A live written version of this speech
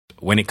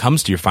when it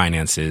comes to your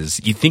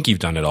finances, you think you've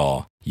done it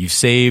all. You've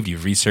saved,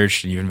 you've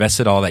researched, and you've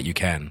invested all that you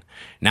can.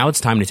 Now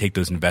it's time to take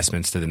those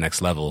investments to the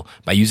next level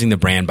by using the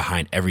brand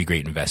behind every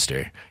great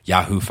investor,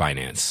 Yahoo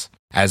Finance.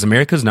 As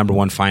America's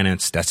 #1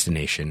 finance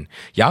destination,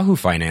 Yahoo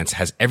Finance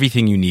has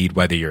everything you need,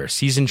 whether you're a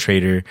seasoned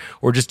trader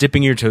or just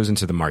dipping your toes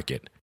into the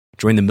market.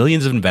 Join the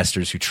millions of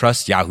investors who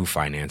trust Yahoo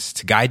Finance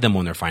to guide them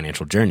on their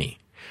financial journey.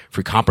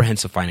 For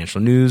comprehensive financial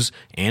news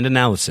and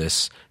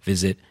analysis,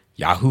 visit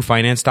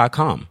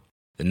yahoofinance.com,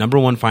 the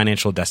 #1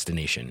 financial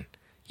destination,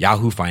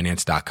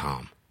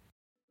 yahoofinance.com.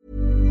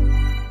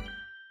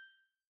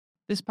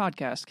 This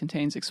podcast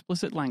contains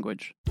explicit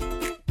language.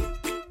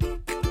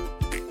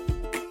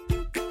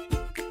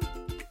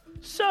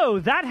 So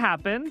that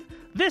happened.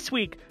 This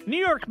week, New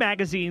York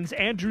Magazine's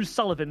Andrew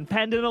Sullivan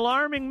penned an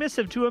alarming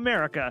missive to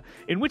America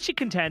in which he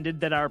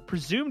contended that our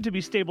presumed-to-be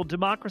stable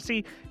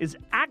democracy is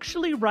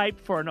actually ripe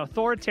for an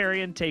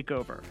authoritarian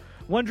takeover.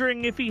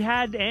 Wondering if he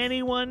had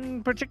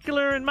anyone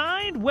particular in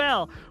mind?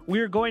 Well,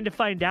 we're going to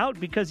find out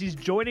because he's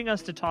joining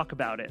us to talk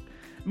about it.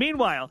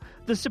 Meanwhile,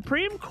 the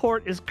Supreme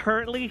Court is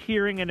currently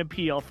hearing an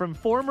appeal from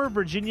former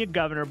Virginia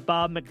Governor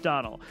Bob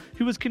McDonnell,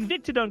 who was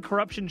convicted on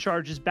corruption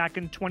charges back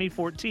in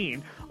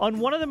 2014 on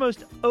one of the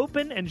most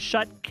open and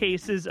shut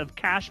cases of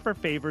cash for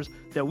favors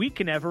that we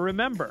can ever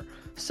remember.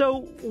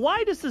 So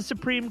why does the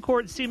Supreme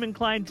Court seem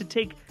inclined to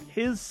take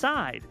his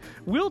side?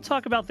 We'll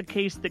talk about the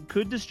case that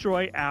could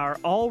destroy our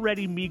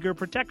already meager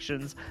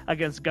protections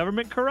against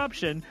government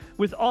corruption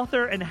with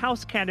author and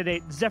House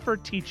candidate Zephyr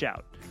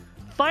Teachout.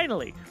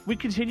 Finally, we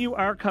continue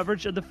our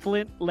coverage of the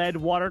Flint-led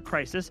water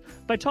crisis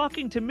by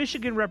talking to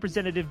Michigan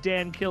Representative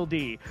Dan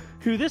Kildee,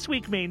 who this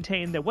week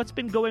maintained that what's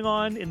been going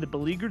on in the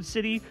beleaguered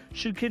city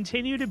should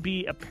continue to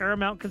be a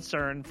paramount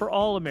concern for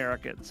all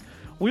Americans.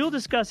 We'll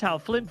discuss how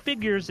Flint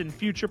figures in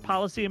future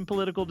policy and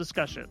political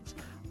discussions.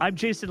 I'm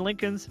Jason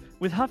Linkins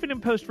with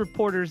Huffington Post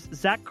reporters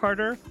Zach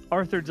Carter,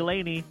 Arthur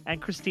Delaney,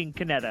 and Christine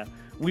Canetta.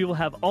 We will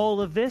have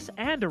all of this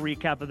and a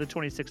recap of the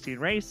 2016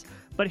 race,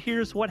 but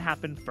here's what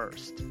happened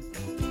first.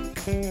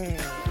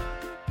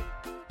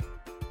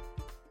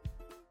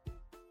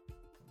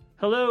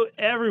 Hello,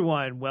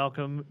 everyone.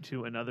 Welcome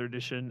to another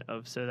edition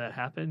of So That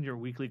Happened, your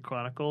weekly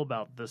chronicle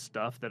about the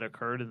stuff that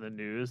occurred in the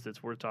news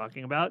that's worth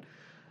talking about.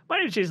 My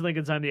name is Jason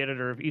Linkins. I'm the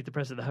editor of Eat the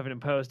Press of the Huffington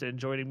Post, and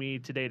joining me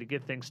today to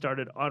get things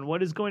started on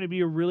what is going to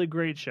be a really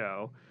great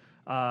show,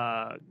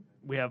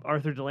 we have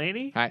Arthur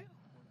Delaney. Hi.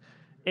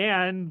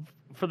 And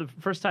for the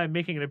first time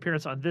making an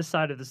appearance on this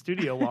side of the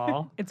studio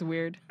wall, It's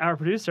weird. our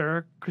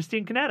producer,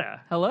 Christine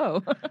Canetta.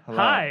 Hello.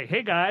 Hi.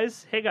 Hey,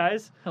 guys.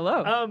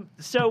 Hello.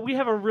 So we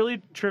have a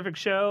really terrific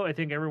show. I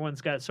think everyone's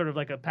got sort of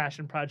like a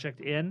passion project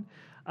in.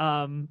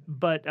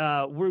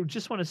 But we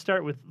just want to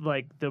start with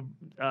like the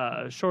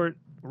short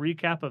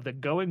recap of the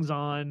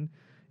goings-on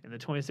in the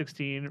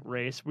 2016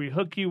 race. We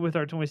hook you with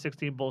our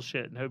 2016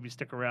 bullshit and hope you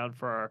stick around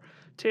for our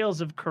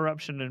tales of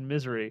corruption and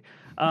misery.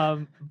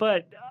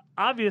 But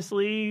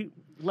obviously,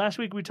 last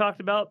week we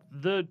talked about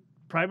the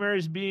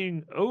primaries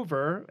being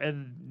over,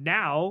 and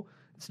now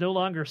it's no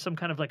longer some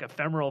kind of like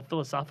ephemeral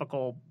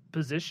philosophical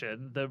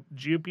position. The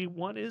GOP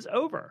one is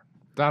over.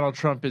 Donald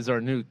Trump is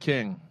our new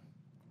king.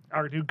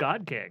 Our new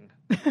God King.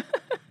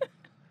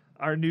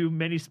 Our new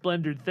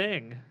many-splendored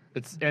thing.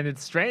 It's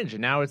strange.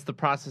 And now it's the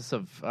process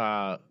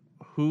of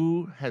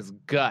who has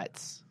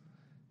guts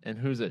and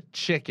who's a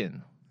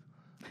chicken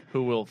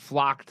who will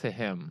flock to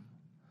him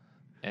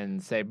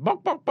and say,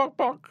 buck, buck, buck,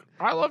 buck,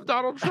 I love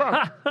Donald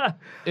Trump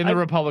in the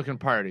Republican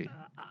Party.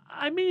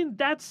 I mean,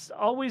 that's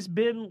always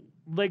been,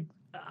 like,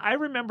 I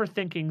remember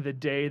thinking the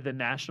day the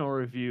National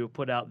Review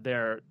put out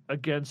their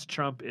Against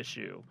Trump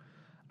issue,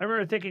 I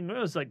remember thinking, it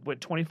was like,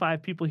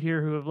 25 people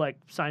here who have, like,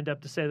 signed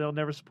up to say they'll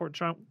never support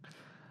Trump?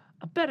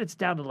 I bet it's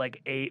down to,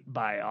 like, 8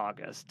 by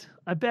August.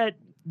 I bet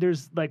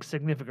there's, like,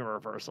 significant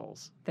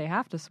reversals. They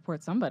have to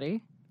support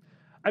somebody.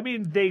 I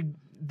mean,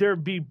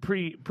 there'd be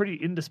pretty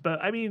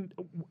indisposed. I mean,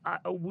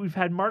 we've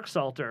had Mark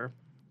Salter,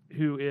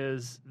 who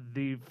is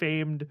the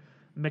famed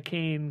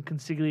McCain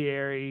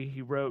consigliere.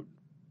 He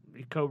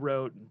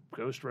co-wrote,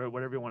 ghost-wrote,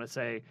 whatever you want to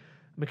say,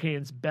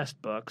 McCain's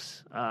best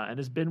books, and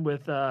has been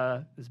with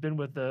the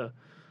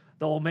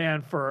old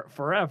man for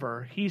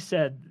forever. He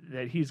said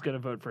that he's going to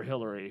vote for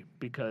Hillary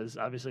because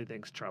obviously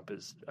thinks Trump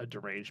is a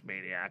deranged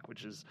maniac,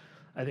 which is,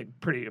 I think,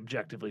 pretty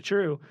objectively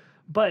true.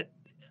 But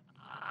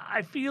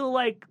I feel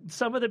like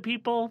some of the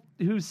people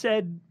who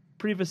said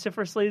pretty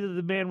vociferously that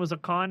the man was a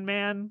con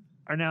man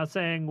are now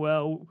saying,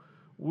 well,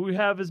 we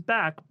have his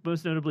back,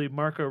 most notably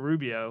Marco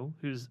Rubio,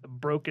 who's a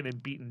broken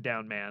and beaten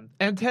down man.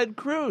 And Ted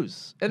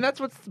Cruz. And that's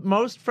what's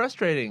most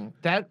frustrating.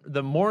 That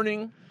the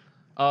morning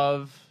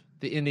of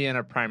the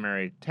Indiana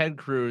primary, Ted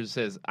Cruz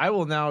says, I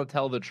will now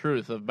tell the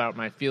truth about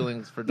my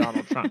feelings for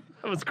Donald Trump.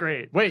 That was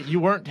great. Wait, you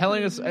weren't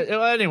telling us?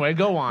 Anyway,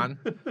 go on.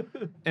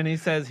 And he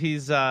says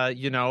he's,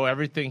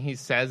 everything he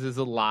says is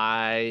a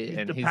lie.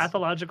 He's a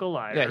pathological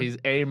liar. Yeah, he's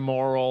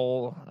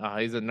amoral.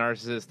 He's a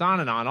narcissist, on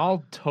and on.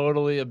 All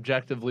totally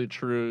objectively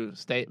true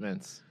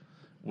statements.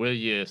 Will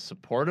you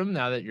support him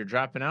now that you're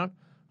dropping out?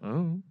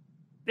 Oh,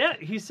 Yeah,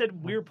 he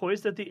said we're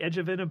poised at the edge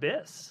of an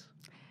abyss.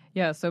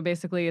 Yeah, so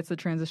basically it's the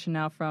transition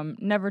now from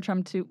never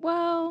Trump to,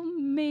 well,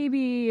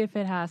 maybe if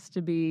it has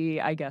to be,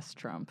 I guess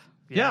Trump.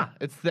 Yeah,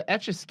 it's the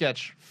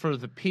Etch-a-Sketch for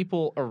the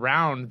people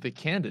around the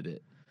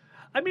candidate.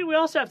 I mean, we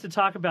also have to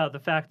talk about the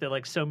fact that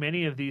like so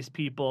many of these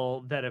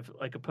people that have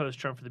like opposed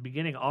Trump from the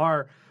beginning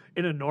are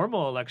in a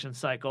normal election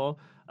cycle,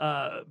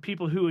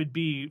 people who would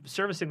be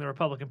servicing the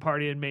Republican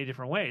Party in many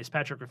different ways.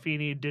 Patrick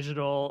Ruffini,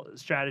 digital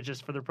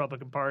strategist for the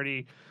Republican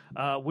Party,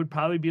 would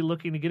probably be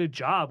looking to get a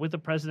job with the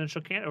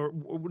presidential or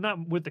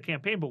not with the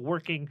campaign, but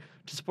working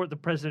to support the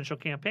presidential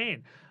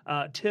campaign.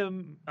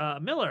 Tim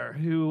Miller,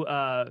 who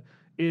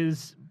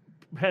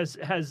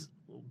has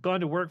gone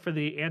to work for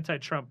the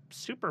anti-Trump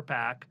super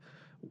PAC.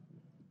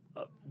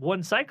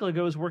 One cycle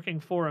ago was working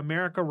for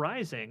America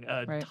Rising,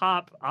 a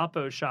top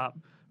oppo shop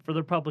for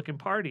the Republican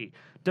Party.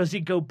 Does he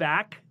go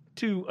back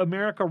to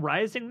America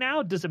Rising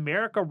now? Does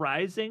America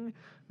Rising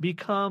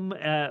become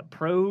a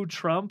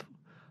pro-Trump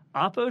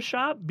oppo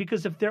shop?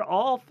 Because if they're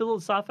all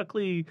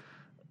philosophically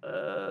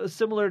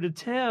similar to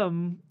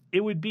Tim,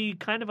 it would be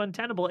kind of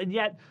untenable. And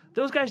yet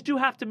those guys do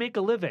have to make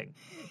a living.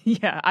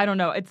 Yeah, I don't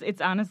know.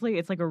 It's honestly,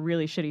 it's like a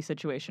really shitty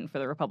situation for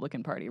the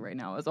Republican Party right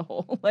now as a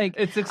whole. Like,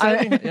 It's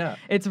exciting. Yeah.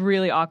 It's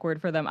really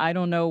awkward for them. I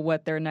don't know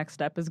what their next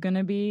step is going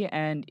to be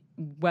and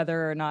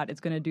whether or not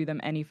it's going to do them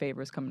any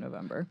favors come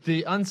November.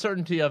 The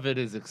uncertainty of it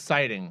is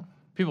exciting.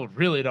 People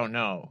really don't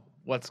know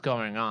what's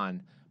going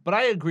on. But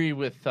I agree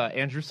with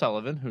Andrew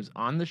Sullivan, who's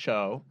on the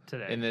show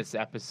Today in this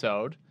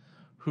episode,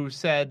 who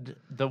said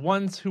the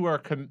ones who are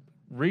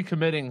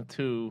recommitting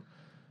to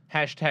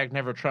hashtag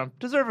Never Trump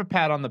deserve a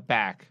pat on the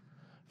back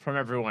from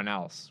everyone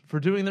else for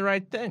doing the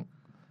right thing.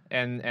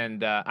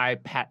 And I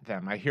pat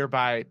them. I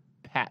hereby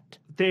pat.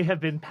 They have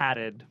been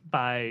patted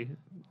by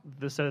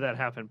the So That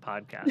Happened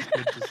podcast,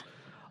 which is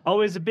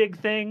always a big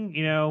thing.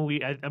 You know,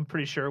 I'm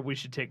pretty sure we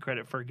should take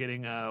credit for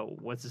getting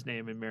what's his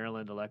name in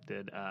Maryland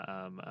elected.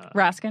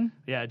 Raskin?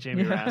 Yeah,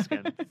 Jamie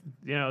Raskin.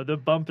 You know, the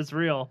bump is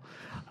real.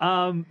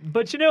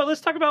 But, you know,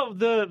 let's talk about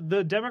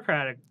the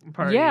Democratic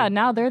Party. Yeah,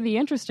 now they're the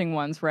interesting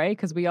ones, right?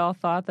 Because we all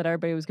thought that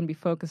everybody was going to be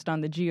focused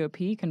on the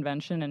GOP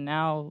convention, and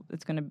now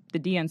the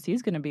DNC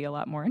is going to be a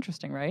lot more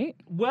interesting, right?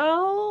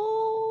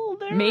 Well,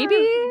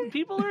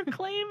 people are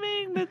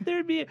claiming that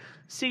there'd be.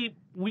 See,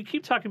 we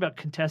keep talking about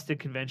contested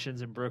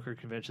conventions and broker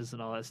conventions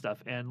and all that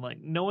stuff, and like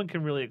no one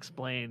can really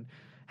explain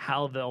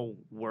how they'll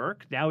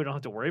work. Now we don't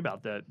have to worry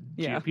about the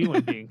GOP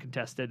one being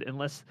contested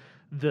unless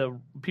the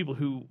people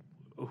who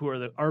are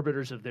the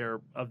arbiters of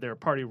their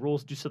party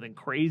rules do something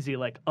crazy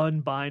like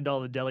unbind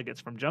all the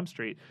delegates from Jump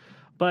Street.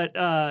 But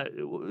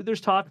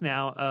there's talk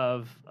now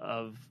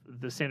of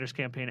the Sanders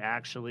campaign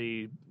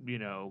actually, you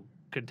know,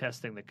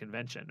 contesting the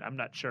convention. I'm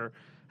not sure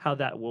how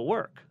that will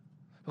work.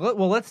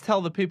 Well, let's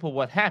tell the people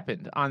what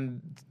happened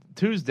on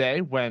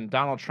Tuesday when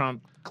Donald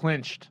Trump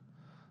clinched,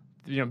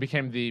 you know,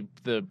 became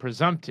the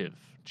presumptive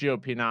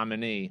GOP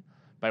nominee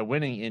by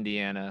winning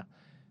Indiana.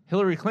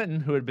 Hillary Clinton,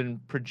 who had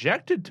been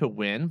projected to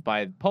win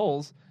by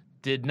polls,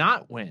 did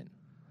not win.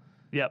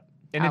 Yep.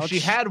 And if she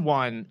had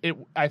won,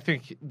 I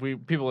think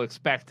people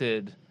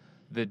expected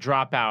the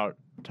dropout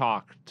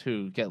talk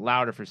to get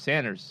louder for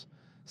Sanders.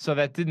 So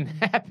that didn't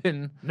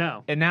happen.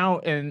 No. And now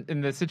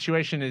and the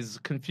situation is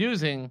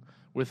confusing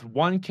with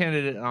one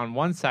candidate on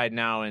one side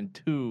now and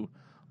two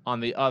on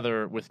the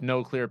other with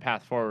no clear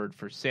path forward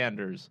for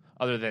Sanders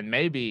other than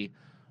maybe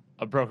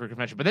a broker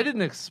convention. But they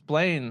didn't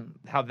explain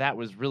how that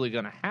was really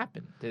going to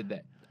happen, did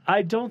they?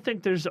 I don't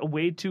think there's a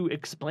way to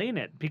explain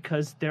it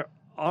because there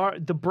are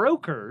the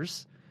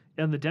brokers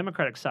on the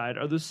Democratic side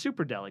are the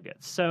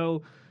superdelegates.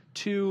 So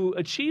to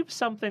achieve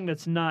something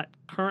that's not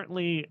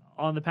currently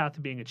on the path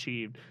to being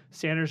achieved,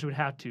 Sanders would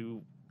have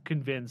to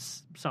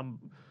convince some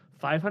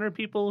 500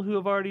 people who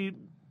have already,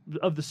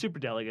 of the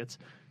superdelegates,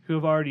 who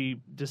have already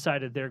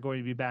decided they're going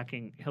to be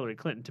backing Hillary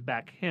Clinton to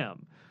back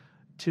him.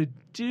 To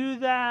do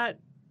that,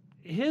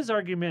 his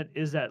argument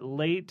is that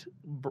late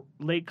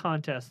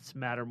contests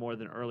matter more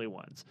than early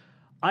ones.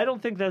 I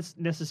don't think that's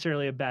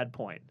necessarily a bad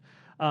point.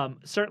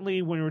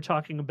 Certainly when we're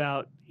talking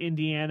about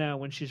Indiana,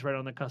 when she's right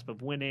on the cusp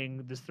of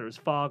winning, this throws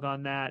fog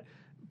on that.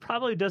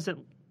 Probably doesn't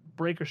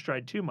break her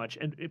stride too much.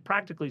 And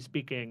practically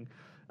speaking,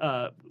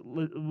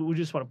 we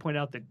just want to point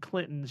out that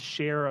Clinton's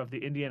share of the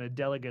Indiana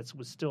delegates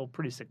was still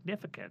pretty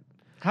significant.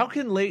 How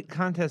can late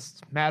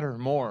contests matter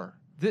more?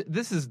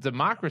 This is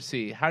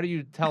democracy. How do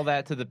you tell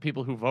that to the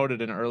people who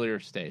voted in earlier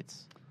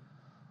states?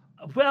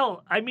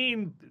 Well, I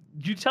mean,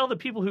 you tell the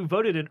people who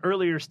voted in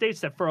earlier states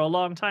that for a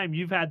long time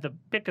you've had the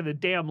pick of the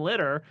damn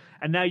litter,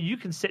 and now you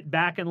can sit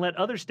back and let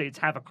other states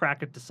have a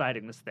crack at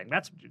deciding this thing.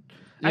 That's what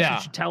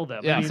you tell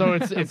them. Yeah, I mean, so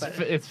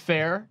it's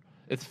fair.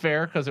 It's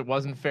fair because it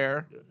wasn't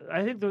fair.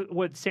 I think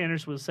what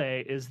Sanders will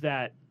say is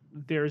that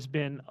there's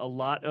been a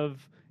lot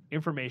of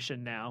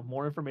information now,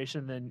 more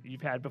information than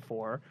you've had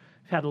before.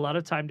 You've had a lot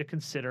of time to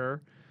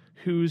consider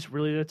who's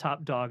really the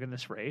top dog in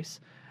this race,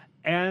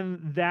 and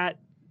that,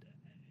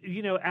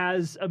 you know,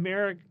 as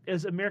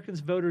Americans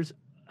voters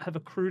have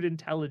accrued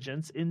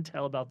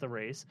intel about the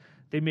race,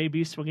 they may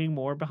be swinging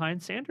more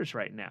behind Sanders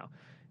right now.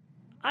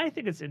 I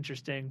think it's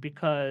interesting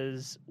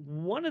because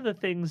one of the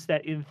things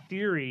that in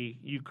theory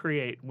you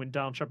create when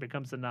Donald Trump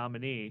becomes the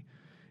nominee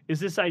is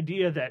this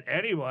idea that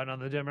anyone on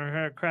the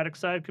Democratic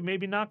side could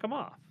maybe knock him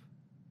off,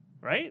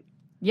 right?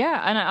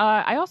 Yeah, and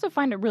I also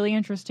find it really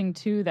interesting,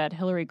 too, that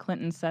Hillary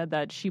Clinton said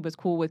that she was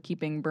cool with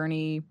keeping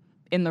Bernie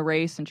in the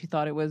race and she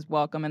thought it was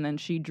welcome, and then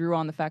she drew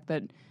on the fact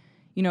that,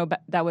 you know,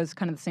 that was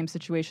kind of the same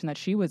situation that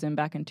she was in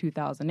back in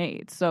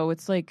 2008. So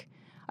it's like,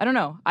 I don't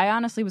know. I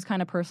honestly was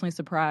kind of personally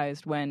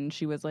surprised when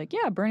she was like,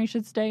 yeah, Bernie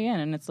should stay in.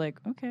 And it's like,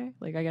 okay,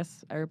 like I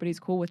guess everybody's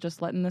cool with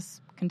just letting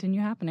this continue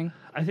happening.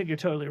 I think you're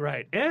totally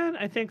right. And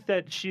I think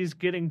that she's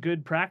getting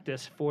good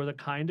practice for the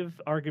kind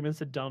of arguments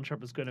that Donald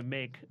Trump is going to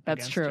make.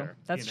 That's true. Her,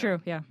 That's true,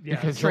 yeah.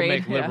 Because he'll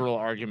make liberal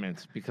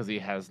arguments because he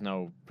has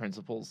no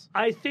principles.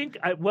 I think,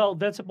 well,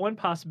 that's one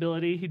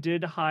possibility. He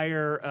did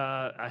hire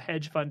a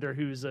hedge funder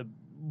who's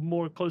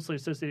more closely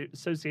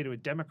associated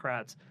with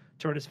Democrats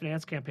to run his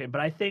finance campaign.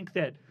 But I think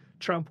that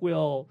Trump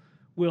will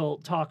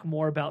talk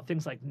more about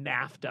things like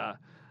NAFTA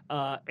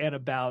and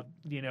about,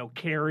 you know,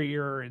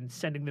 carrier and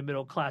sending the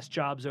middle class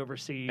jobs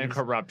overseas and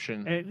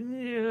corruption.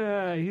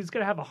 And he's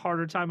going to have a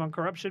harder time on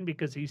corruption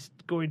because he's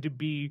going to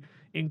be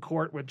in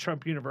court with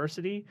Trump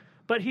University.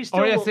 But he's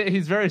still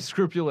he's very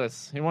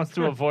scrupulous. He wants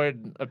to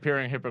avoid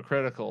appearing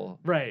hypocritical.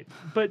 Right.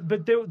 But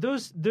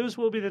those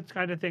will be the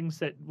kind of things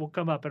that will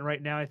come up. And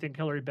right now, I think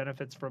Hillary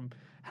benefits from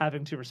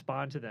having to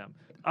respond to them.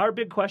 Our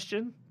big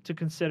question to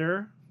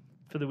consider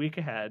for the week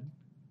ahead: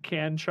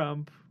 can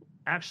Trump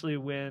actually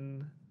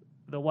win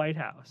the White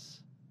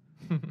House?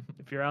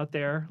 If you're out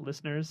there,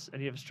 listeners,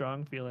 and you have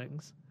strong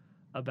feelings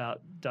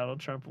about Donald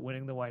Trump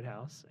winning the White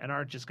House and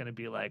aren't just going to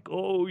be like,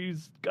 oh,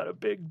 he's got a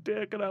big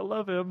dick and I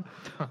love him,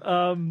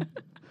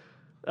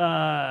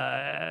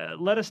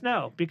 let us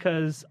know.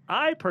 Because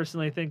I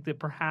personally think that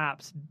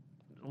perhaps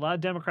a lot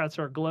of Democrats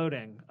who are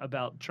gloating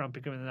about Trump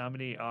becoming the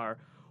nominee are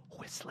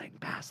whistling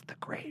past the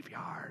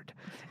graveyard.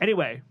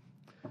 Anyway,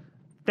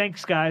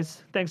 thanks,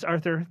 guys. Thanks,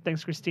 Arthur.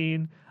 Thanks,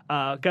 Christine.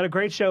 Got a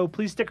great show.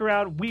 Please stick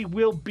around. We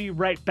will be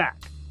right back.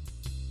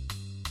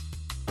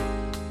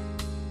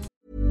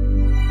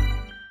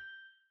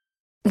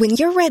 When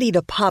you're ready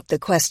to pop the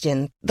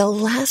question, the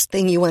last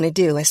thing you want to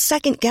do is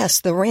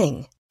second-guess the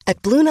ring.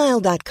 At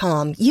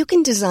BlueNile.com, you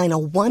can design a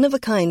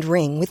one-of-a-kind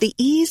ring with the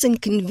ease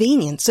and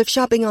convenience of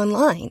shopping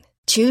online.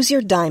 Choose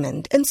your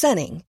diamond and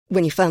setting.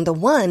 When you find the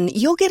one,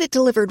 you'll get it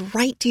delivered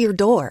right to your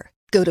door.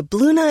 Go to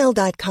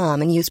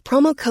BlueNile.com and use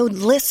promo code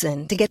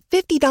LISTEN to get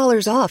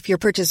 $50 off your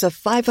purchase of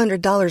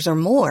 $500 or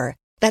more.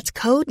 That's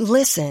code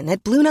LISTEN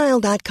at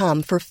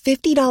BlueNile.com for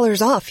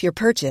 $50 off your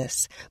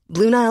purchase.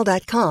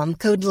 BlueNile.com,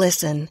 code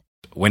LISTEN.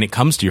 When it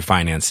comes to your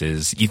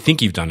finances, you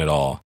think you've done it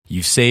all.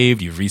 You've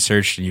saved, you've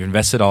researched, and you've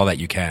invested all that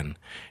you can.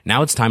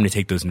 Now it's time to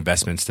take those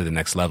investments to the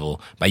next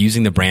level by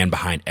using the brand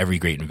behind every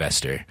great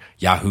investor,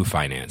 Yahoo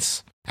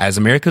Finance. As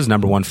America's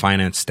 #1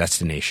 finance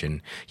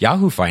destination,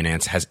 Yahoo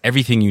Finance has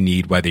everything you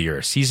need, whether you're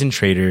a seasoned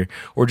trader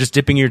or just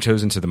dipping your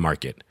toes into the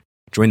market.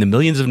 Join the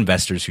millions of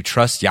investors who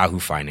trust Yahoo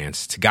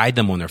Finance to guide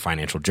them on their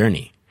financial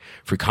journey.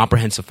 For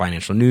comprehensive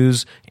financial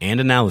news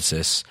and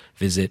analysis,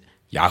 visit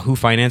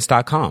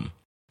yahoofinance.com.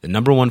 The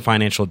 #1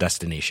 financial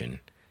destination,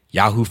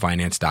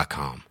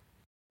 yahoofinance.com.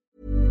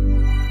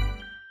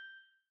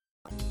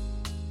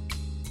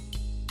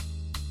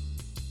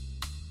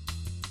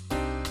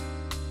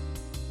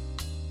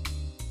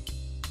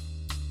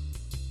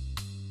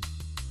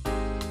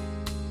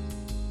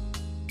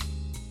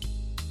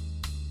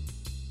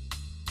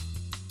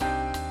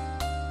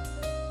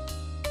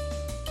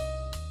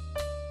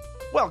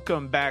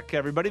 Welcome back,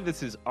 everybody.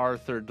 This is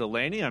Arthur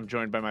Delaney. I'm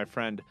joined by my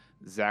friend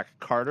Zach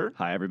Carter.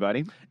 Hi,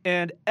 everybody.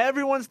 And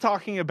everyone's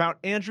talking about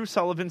Andrew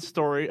Sullivan's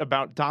story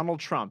about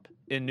Donald Trump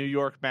in New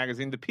York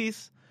Magazine. The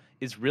piece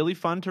is really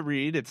fun to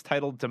read. It's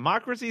titled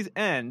Democracies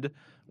End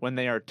When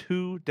They Are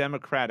Too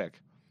Democratic.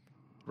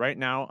 Right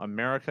now,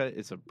 America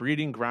is a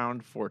breeding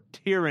ground for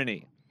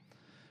tyranny.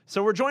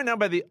 So we're joined now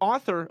by the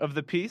author of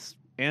the piece,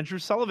 Andrew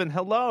Sullivan.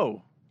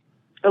 Hello.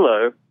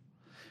 Hello.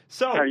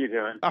 So, how are you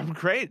doing? I'm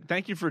great.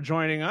 Thank you for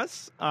joining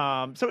us.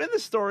 So in the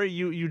story,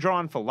 you draw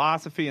on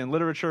philosophy and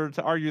literature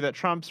to argue that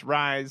Trump's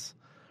rise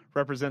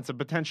represents a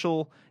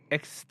potential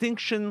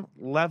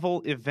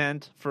extinction-level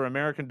event for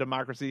American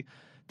democracy.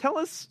 Tell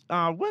us,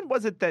 when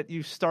was it that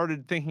you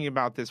started thinking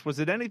about this? Was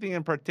it anything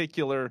in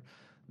particular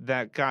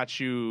that got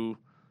you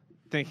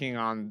thinking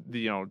on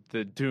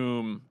the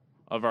doom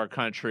of our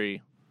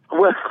country?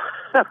 Well,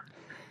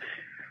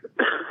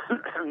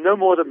 no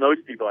more than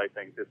most people, I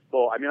think, this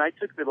fall. I mean, I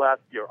took the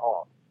last year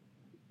off.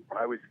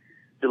 I was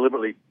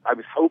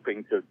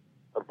hoping to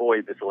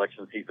avoid this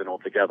election season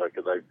altogether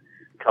because I've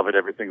covered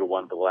every single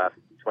one for the last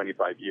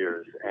 25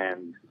 years.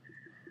 And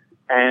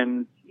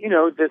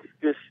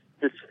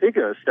this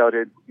figure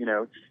started,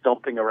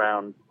 stomping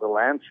around the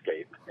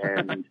landscape.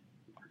 And,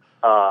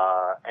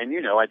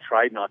 I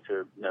tried not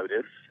to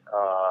notice.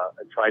 I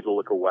tried to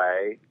look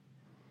away.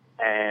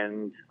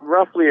 And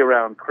roughly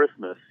around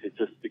Christmas, it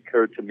just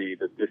occurred to me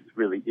that this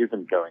really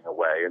isn't going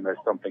away, and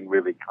there's something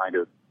really kind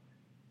of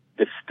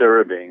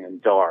disturbing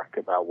and dark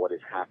about what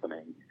is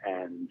happening.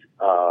 And,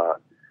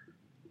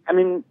 I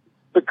mean,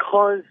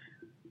 because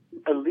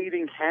a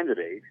leading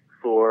candidate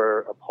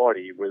for a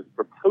party was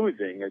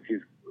proposing as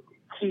his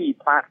key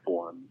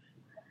platforms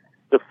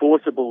the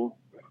forcible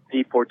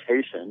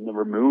deportation, the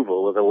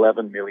removal of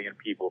 11 million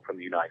people from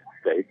the United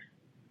States,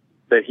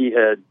 that he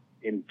had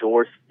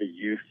endorsed the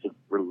use of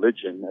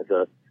religion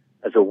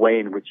as a way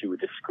in which he would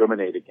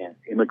discriminate against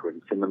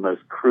immigrants in the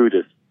most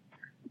crudest,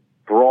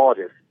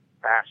 broadest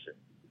fashion,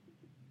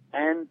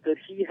 and that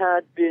he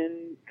had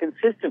been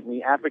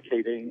consistently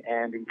advocating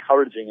and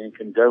encouraging and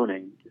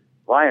condoning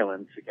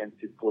violence against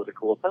his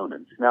political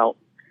opponents. Now,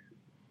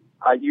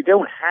 you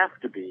don't have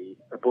to be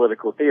a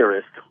political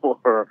theorist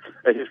or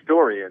a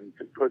historian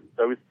to put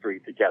those three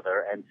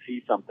together and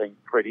see something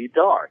pretty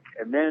dark.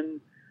 And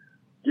then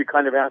you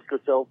kind of ask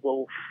yourself,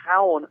 well,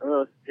 how on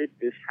earth did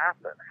this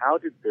happen? How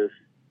did this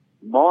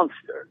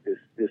monster,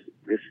 this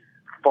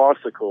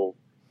farcical,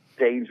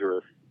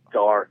 dangerous,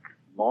 dark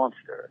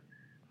monster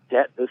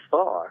get this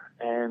far?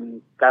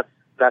 And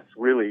that's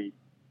really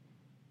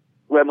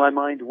where my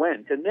mind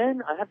went. And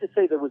then I have to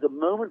say there was a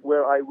moment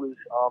where I was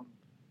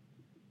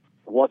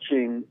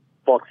watching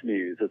Fox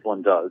News, as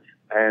one does,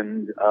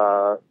 and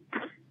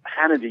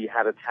Hannity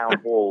had a town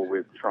hall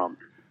with Trump,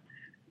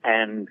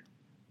 and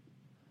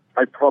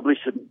I probably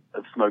shouldn't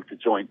have smoked a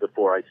joint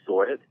before I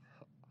saw it.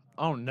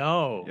 Oh,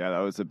 no. Yeah, that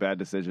was a bad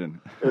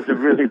decision. It was a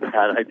really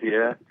bad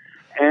idea.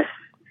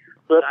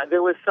 But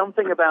there was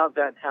something about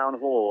that town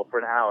hall for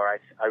an hour.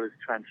 I was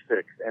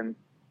transfixed. And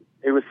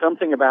it was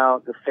something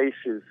about the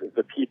faces of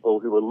the people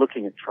who were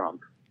looking at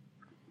Trump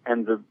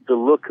and the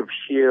look of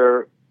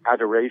sheer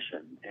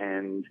adoration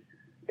and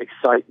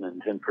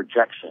excitement and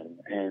projection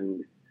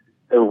and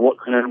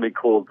what can only be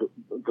called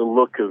the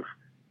look of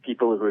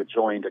people who had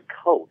joined a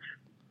cult,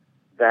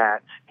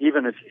 that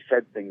even as he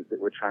said things that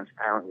were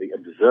transparently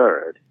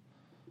absurd,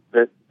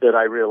 that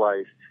I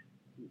realized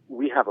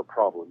we have a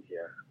problem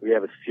here. We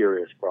have a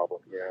serious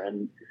problem here.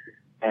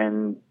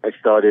 And I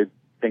started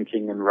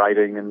thinking and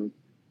writing,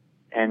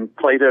 and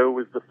Plato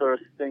was the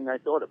first thing I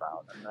thought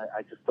about. And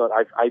I just thought,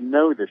 I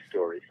know this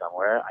story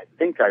somewhere. I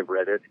think I've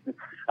read it.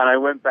 And I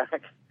went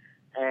back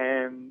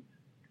and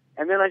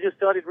then I just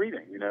started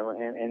reading,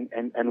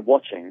 and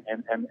watching,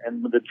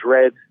 and the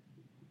dread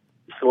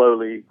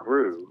slowly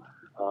grew,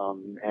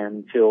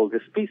 until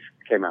this piece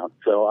came out.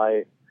 So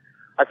I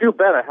feel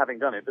better having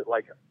done it, but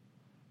like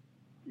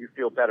you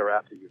feel better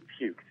after you've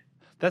puked.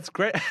 That's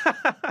great.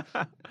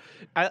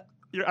 I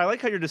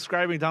like how you're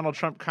describing Donald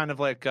Trump kind of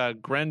like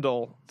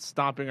Grendel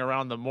stomping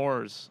around the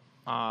moors.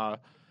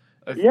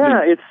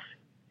 It's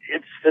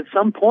at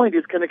some point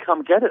it's going to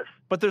come get us.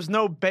 But there's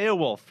no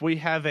Beowulf. We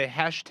have a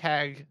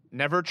hashtag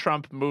Never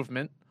Trump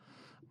movement.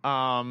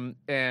 And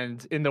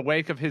in the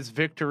wake of his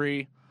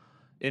victory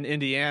in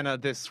Indiana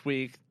this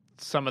week,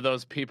 some of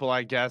those people,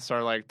 I guess,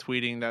 are like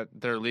tweeting that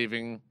they're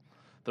leaving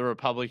the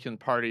Republican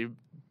Party.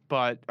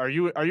 But are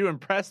you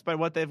impressed by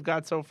what they've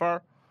got so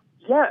far?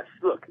 Yes.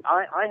 Look,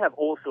 I have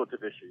all sorts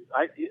of issues.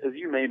 As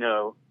you may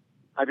know,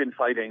 I've been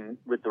fighting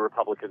with the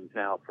Republicans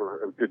now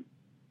for a good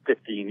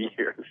 15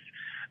 years.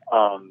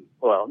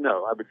 Well,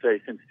 no, I would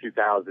say since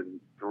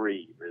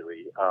 2003,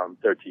 really,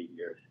 13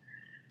 years.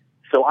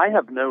 So I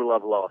have no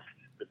love lost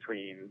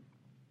between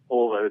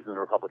all those in the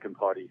Republican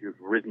Party who've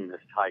ridden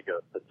this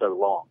tiger for so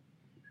long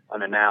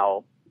and are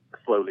now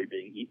slowly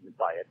being eaten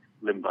by it,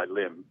 limb by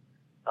limb.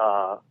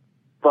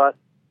 But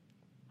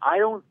I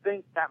don't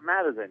think that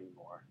matters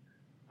anymore.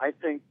 I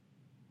think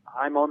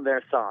I'm on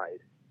their side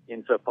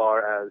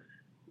insofar as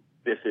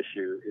this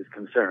issue is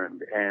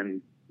concerned.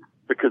 And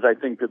because I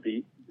think that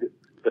the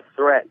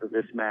threat that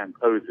this man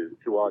poses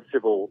to our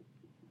civil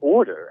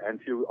order and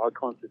to our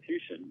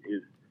Constitution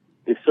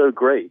is so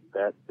great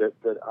that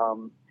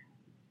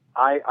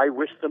I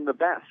wish them the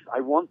best.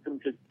 I want them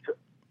to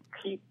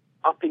keep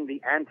upping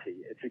the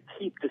ante, to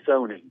keep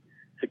disowning,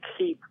 to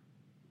keep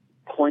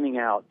pointing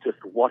out just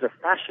what a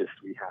fascist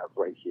we have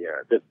right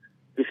here. That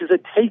this is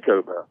a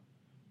takeover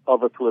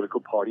of a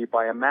political party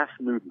by a mass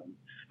movement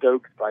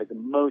stoked by the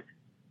most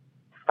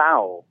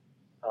foul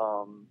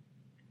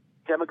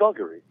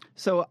demagoguery.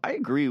 So I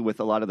agree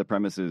with a lot of the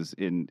premises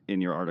in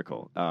your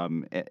article,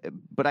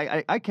 but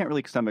I can't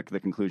really stomach the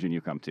conclusion you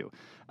come to.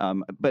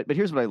 But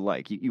here's what I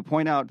like. You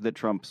point out that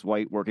Trump's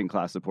white working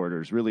class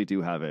supporters really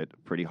do have it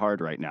pretty hard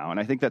right now, and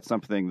I think that's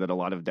something that a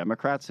lot of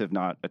Democrats have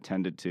not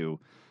attended to.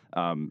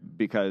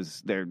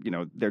 Because they're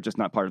just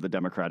not part of the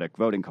Democratic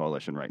voting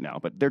coalition right now.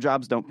 But their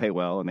jobs don't pay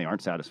well and they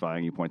aren't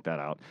satisfying. You point that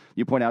out.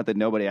 You point out that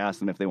nobody asked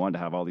them if they wanted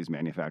to have all these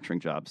manufacturing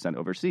jobs sent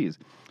overseas.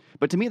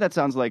 But to me, that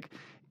sounds like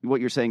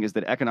what you're saying is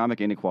that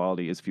economic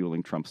inequality is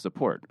fueling Trump's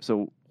support.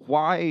 So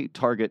why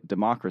target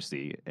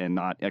democracy and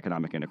not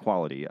economic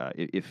inequality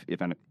if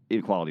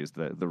inequality is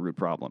the root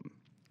problem?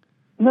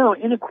 No,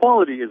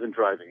 inequality isn't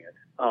driving it.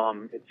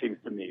 It seems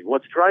to me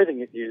what's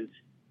driving it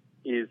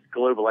is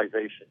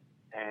globalization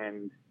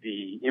and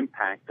the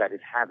impact that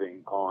it's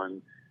having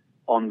on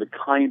the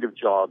kind of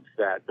jobs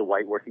that the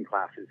white working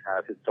classes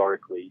have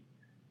historically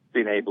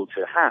been able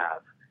to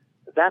have.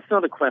 that's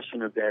not a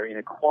question of their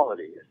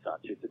inequality as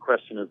such. It's a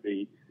question of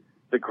the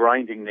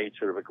grinding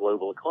nature of a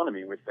global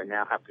economy in which they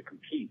now have to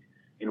compete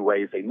in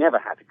ways they never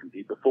had to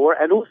compete before,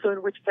 and also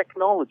in which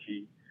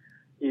technology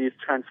is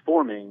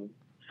transforming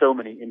so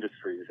many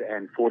industries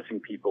and forcing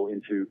people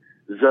into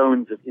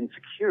zones of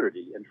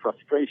insecurity and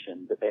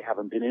frustration that they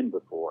haven't been in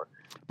before.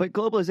 But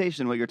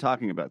globalization, what you're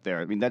talking about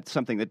there, I mean, that's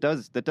something that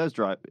does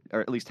drive,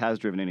 or at least has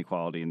driven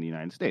inequality in the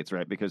United States,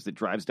 right? Because it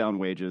drives down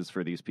wages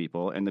for these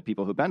people, and the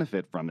people who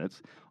benefit from it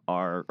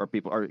are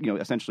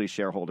essentially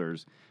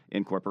shareholders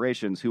in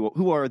corporations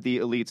who are the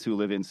elites who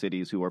live in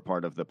cities who are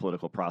part of the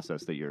political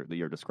process that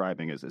you're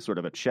describing as sort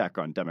of a check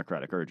on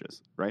democratic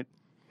urges, right?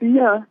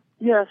 Yeah.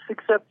 Yes,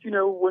 except,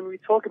 when we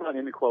talk about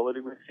inequality,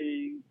 we're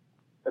seeing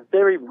a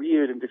very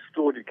weird and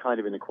distorted kind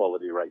of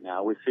inequality right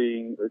now. We're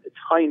seeing a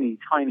tiny,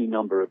 tiny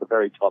number at the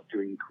very top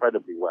doing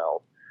incredibly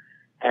well.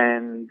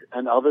 And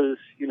others,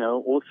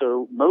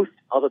 also most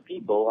other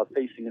people are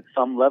facing at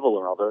some level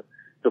or other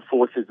the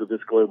forces of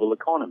this global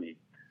economy.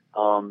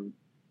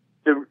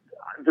 The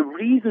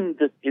reason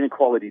that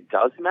inequality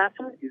does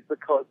matter is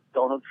because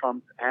Donald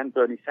Trump and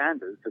Bernie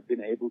Sanders have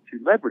been able to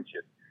leverage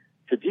it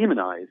to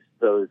demonize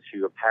those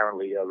who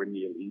apparently are in the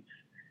elites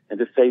and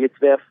to say it's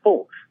their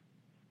fault.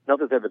 Not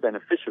that they're the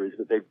beneficiaries,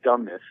 but they've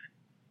done this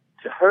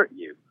to hurt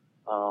you.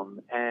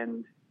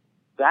 And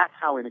that's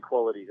how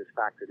inequality has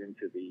factored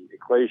into the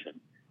equation.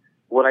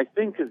 What I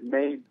think has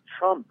made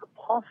Trump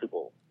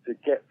possible to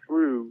get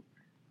through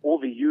all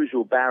the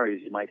usual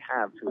barriers you might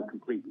have to a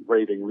complete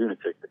raving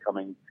lunatic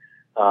becoming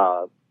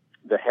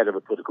the head of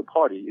a political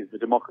party is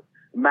the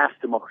mass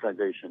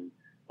democratization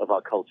of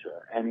our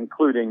culture, and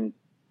including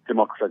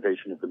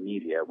democratization of the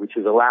media, which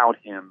has allowed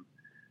him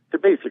to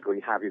basically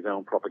have his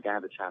own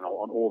propaganda channel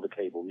on all the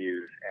cable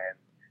news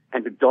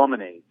and to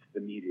dominate the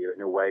media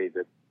in a way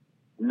that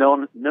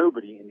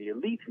nobody in the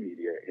elite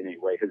media in any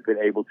way has been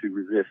able to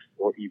resist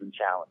or even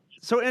challenge.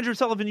 So, Andrew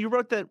Sullivan, you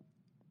wrote that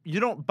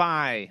you don't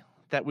buy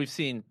that we've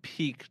seen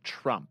peak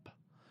Trump,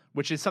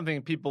 which is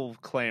something people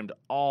claimed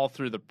all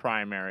through the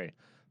primary,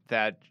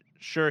 that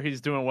sure,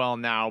 he's doing well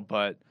now,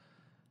 but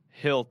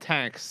he'll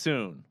tank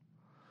soon.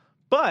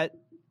 But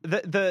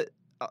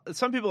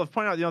some people have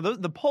pointed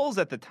out, the polls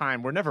at the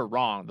time were never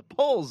wrong. The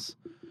polls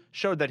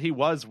showed that he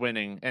was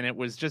winning, and it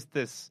was just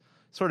this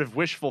sort of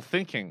wishful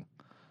thinking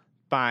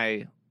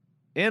by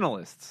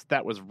analysts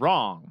that was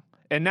wrong.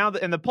 And now,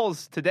 and the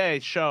polls today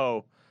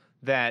show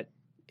that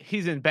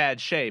he's in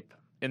bad shape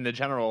in the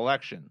general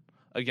election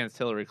against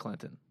Hillary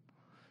Clinton.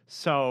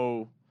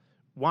 So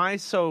why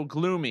so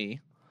gloomy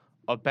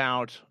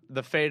about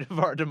the fate of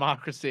our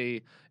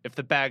democracy if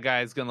the bad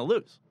guy is going to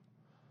lose?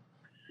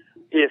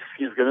 If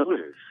he's going to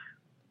lose.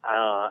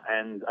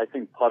 And I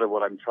think part of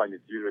what I'm trying to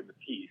do in the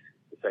piece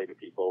is to say to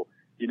people,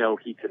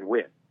 he can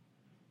win.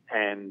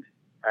 And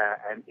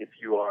if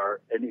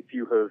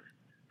you have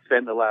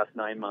spent the last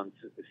 9 months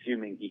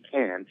assuming he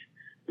can't,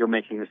 you're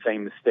making the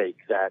same mistake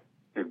that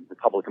the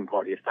Republican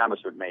Party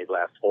establishment made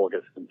last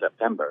August and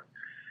September.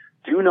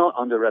 Do not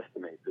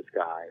underestimate this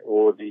guy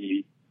or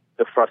the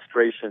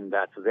frustration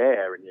that's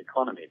there in the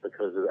economy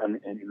and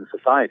in the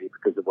society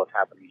because of what's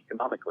happening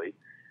economically.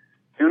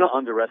 Do not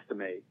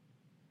underestimate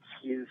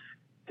his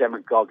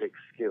demagogic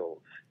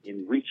skills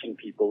in reaching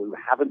people who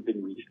haven't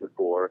been reached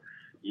before,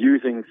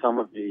 using some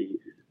of the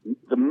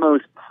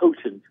most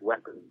potent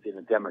weapons in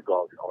a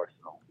demagogue's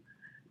arsenal.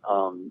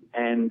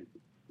 And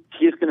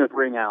he's going to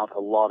bring out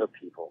a lot of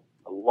people,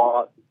 a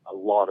lot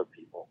of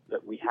people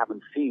that we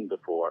haven't seen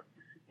before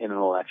in an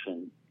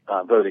election,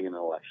 voting in an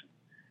election.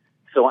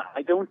 So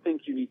I don't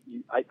think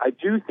I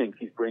do think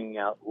he's bringing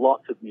out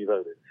lots of new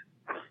voters.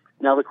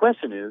 Now the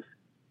question is,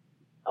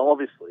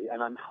 obviously,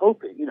 and I'm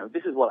hoping,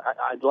 this is what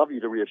I'd love you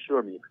to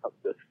reassure me about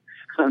this.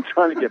 I'm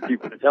trying to get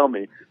people to tell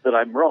me that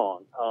I'm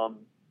wrong.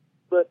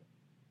 But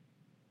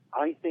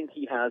I think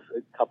he has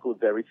a couple of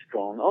very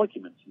strong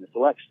arguments in this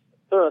election.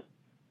 The first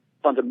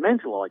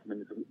fundamental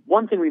argument is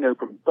one thing we know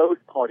from both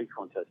party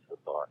contests so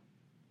far.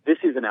 This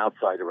is an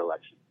outsider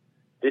election.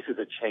 This is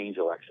a change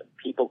election.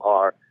 People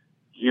are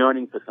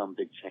yearning for some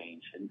big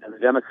change. And the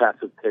Democrats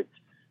have picked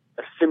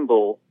a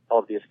symbol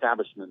of the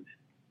establishment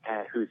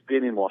who's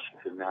been in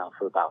Washington now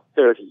for about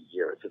 30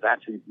 years, has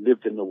actually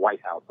lived in the White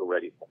House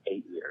already for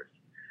 8 years.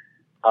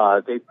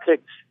 They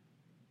picked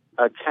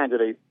a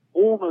candidate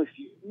almost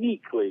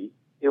uniquely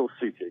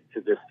ill-suited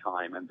to this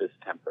time and this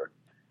temper.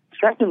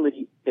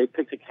 Secondly, they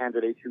picked a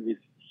candidate who is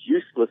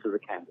useless as a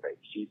candidate.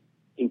 She's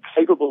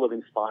incapable of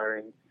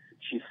inspiring.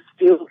 She's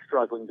still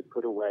struggling to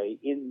put away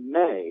in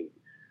May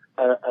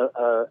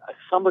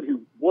somebody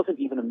who wasn't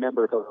even a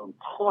member of her own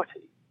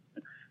party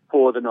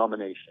for the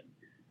nomination.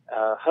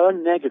 Her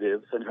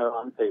negatives and her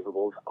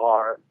unfavorables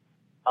are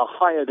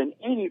higher than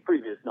any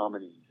previous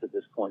nominees at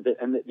this point.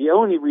 And the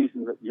only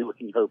reason that you're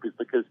looking hope is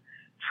because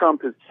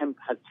Trump has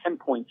 10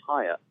 points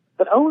higher,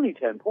 but only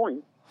 10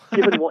 points,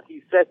 given what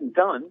he's said and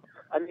done.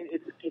 I mean,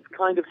 it's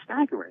kind of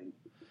staggering.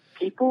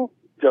 People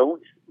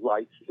don't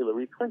like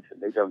Hillary Clinton.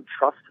 They don't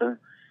trust her.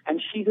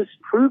 And she has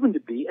proven to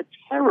be a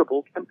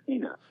terrible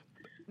campaigner.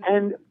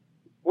 And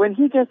when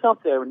he gets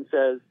up there and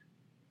says,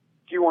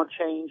 you want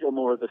change or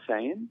more of the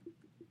same?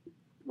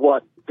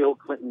 What Bill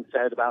Clinton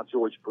said about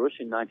George Bush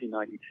in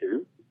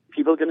 1992,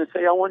 people are going to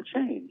say, I want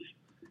change.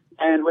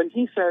 And when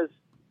he says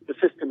the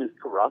system is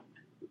corrupt,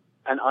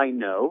 and I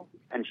know,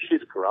 and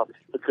she's corrupt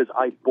because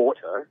I bought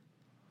her,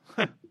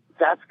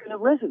 that's going to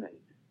resonate.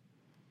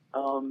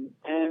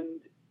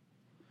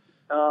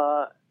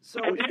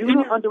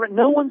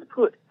 No one's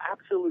put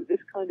this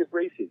kind of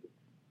racism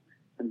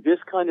and this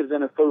kind of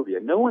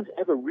xenophobia, no one's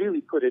ever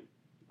really put it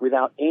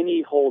without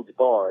any holds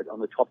barred on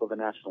the top of a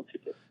national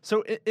ticket.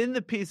 So in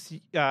the piece,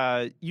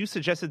 you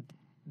suggested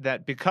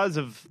that because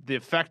of the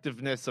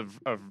effectiveness of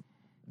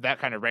that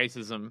kind of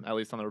racism, at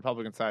least on the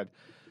Republican side,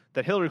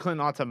 that Hillary Clinton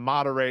ought to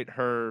moderate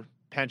her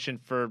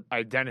penchant for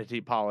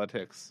identity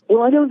politics.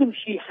 Well, I don't think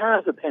she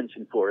has a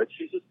penchant for it.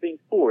 She's just being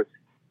forced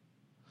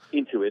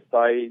into it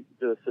by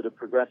the sort of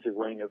progressive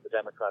wing of the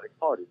Democratic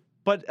Party.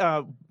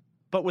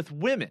 But with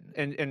women,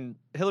 and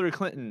Hillary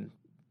Clinton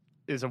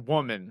is a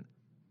woman,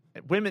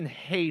 women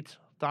hate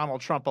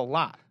Donald Trump a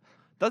lot.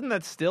 Doesn't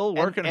that still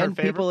work in her favor? And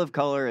people of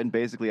color and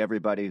basically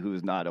everybody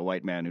who's not a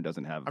white man who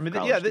doesn't have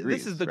college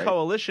degrees, this is the right?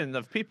 coalition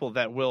of people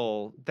that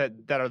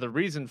are the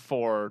reason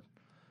for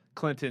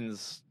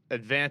Clinton's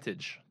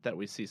advantage that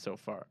we see so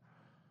far.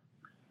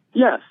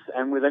 Yes,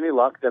 and with any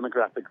luck,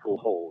 demographics will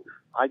hold.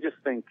 I just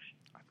think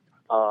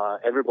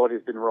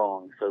everybody's been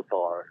wrong so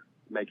far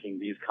making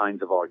these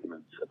kinds of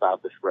arguments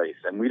about this race.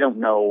 And we don't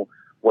know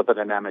what the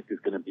dynamic is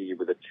going to be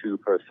with a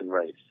two-person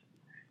race.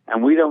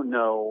 And we don't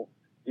know,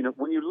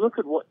 when you look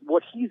at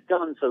what he's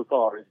done so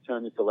far is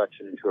turn this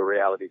election into a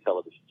reality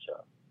television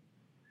show.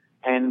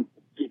 And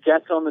he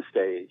gets on the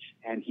stage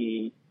and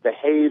he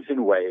behaves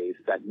in ways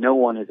that no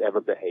one has ever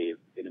behaved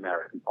in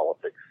American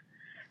politics.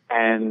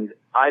 And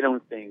I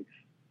don't think,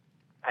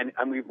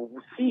 and we've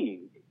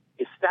seen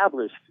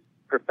established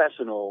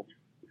professional,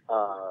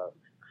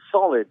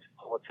 solid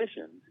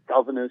politicians,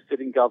 governors,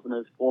 sitting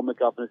governors, former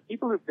governors,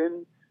 people who've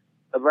been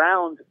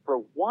around for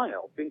a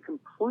while, been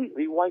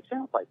completely wiped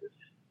out by this.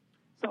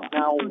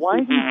 Now, why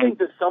do you think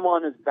that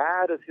someone as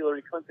bad as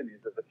Hillary Clinton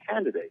is as a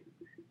candidate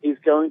is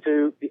going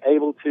to be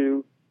able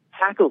to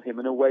tackle him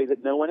in a way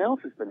that no one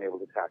else has been able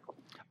to tackle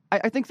him?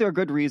 I think there are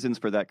good reasons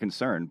for that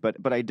concern,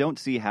 but I don't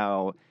see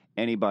how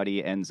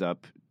anybody ends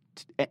up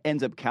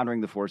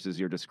countering the forces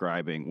you're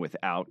describing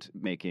without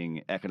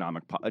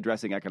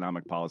addressing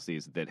economic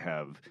policies that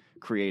have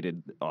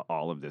created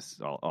all of this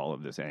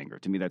anger.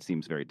 To me, that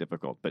seems very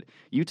difficult. But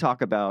you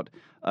talk about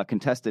a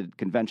contested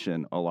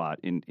convention a lot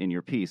in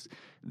your piece.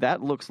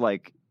 That looks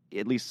like,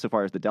 at least so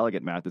far as the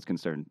delegate math is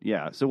concerned,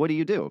 yeah. So what do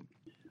you do?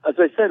 As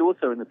I said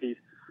also in the piece,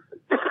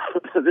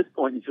 at this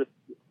point,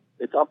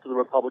 it's up to the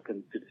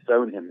Republicans to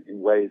disown him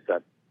in ways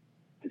that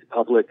is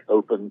public,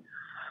 open,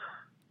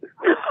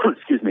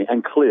 excuse me,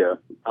 and clear,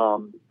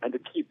 and to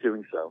keep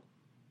doing so.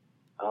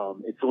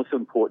 It's also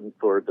important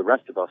for the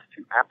rest of us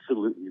to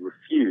absolutely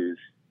refuse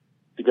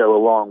to go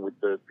along with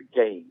the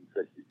games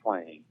that he's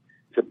playing,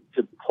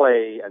 to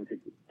play and to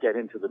get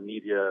into the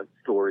media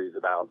stories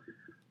about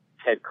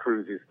Ted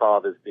Cruz's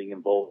fathers being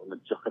involved in the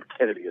John F.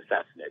 Kennedy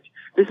assassination.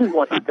 This is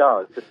what he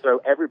does to throw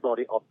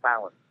everybody off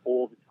balance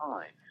all the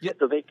time,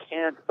 so they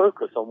can't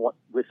focus on what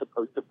we're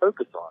supposed to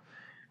focus on.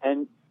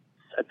 And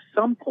at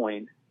some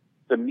point,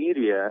 the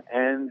media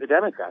and the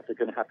Democrats are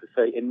going to have to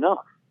say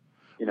enough.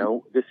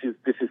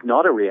 This is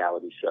not a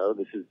reality show.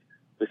 This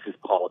is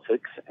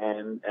politics,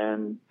 and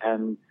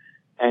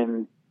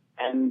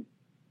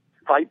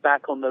fight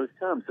back on those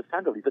terms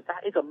substantively. But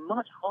that is a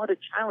much harder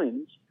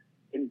challenge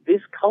in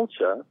this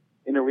culture,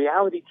 in a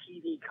reality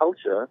TV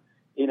culture,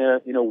 in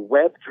a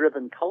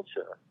web-driven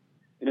culture,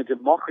 in a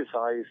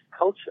democratized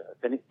culture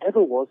than it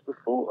ever was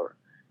before.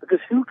 Because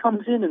who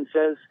comes in and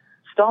says,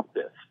 "Stop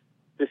this.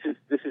 This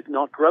is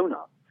not grown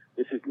up.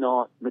 This is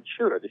not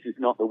mature. This is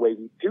not the way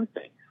we do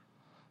things."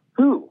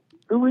 Who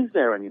is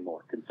there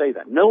anymore can say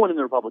that? No one in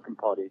the Republican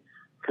Party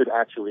could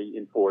actually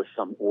enforce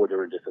some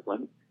order and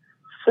discipline.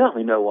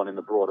 Certainly no one in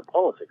the broader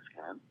politics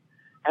can.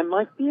 And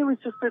my fear is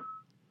just that,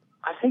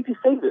 I hate to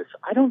say this,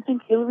 I don't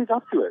think Hillary's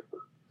up to it.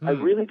 I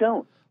really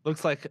don't.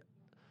 Looks like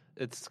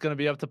it's going to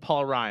be up to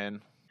Paul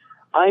Ryan.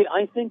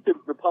 I think the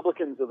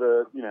Republicans are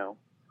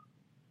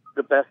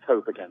the best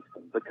hope against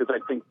him, because I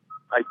think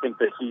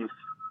that he's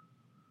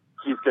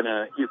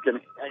gonna,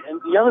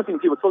 and the other thing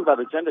people talk about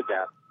the gender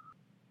gap.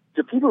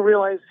 Do people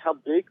realize how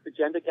big the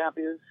gender gap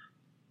is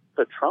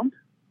for Trump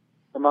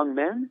among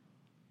men?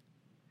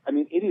 I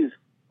mean, it is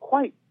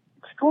quite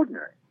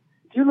extraordinary.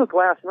 If you look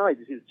last night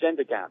at his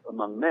gender gap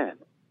among men,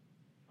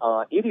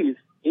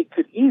 it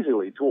could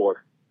easily dwarf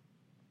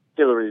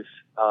Hillary's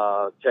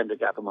gender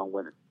gap among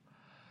women.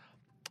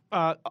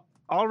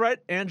 All right,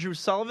 Andrew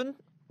Sullivan,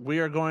 we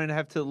are going to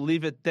have to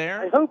leave it there.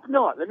 I hope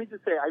not. Let me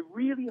just say, I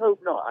really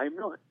hope not. I'm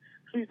not.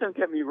 Please don't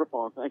get me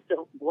wrong. I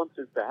don't want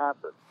this to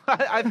happen.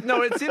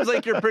 No, it seems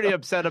like you're pretty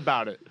upset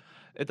about it.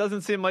 It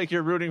doesn't seem like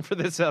you're rooting for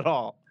this at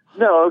all.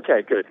 No,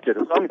 okay, good.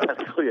 As long as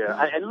that's clear.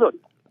 And look,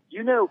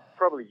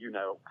 probably you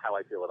know how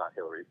I feel about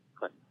Hillary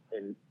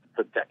Clinton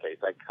for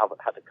decades. I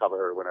had to cover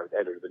her when I was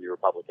editor of the New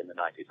Republic in the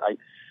 90s.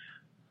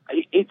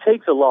 it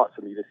takes a lot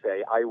for me to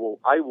say I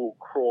will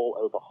crawl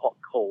over hot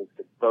coals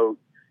to vote,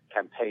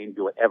 campaign,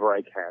 do whatever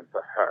I can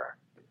for her.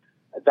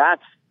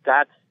 That's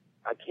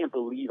I can't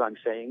believe I'm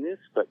saying this,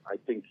 but I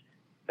think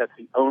that's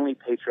the only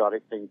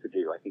patriotic thing to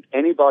do. I think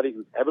anybody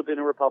who's ever been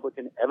a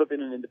Republican, ever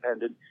been an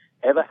independent,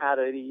 ever had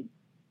any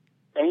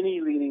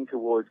leaning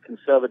towards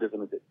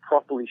conservatism as it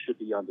properly should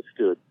be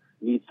understood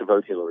needs to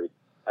vote Hillary.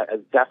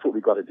 That's what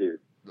we've got to do.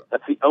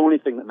 That's the only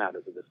thing that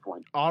matters at this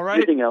point. All right.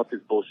 Everything else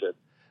is bullshit.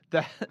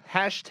 The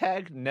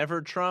hashtag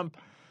Never Trump.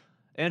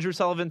 Andrew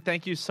Sullivan,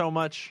 thank you so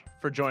much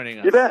for joining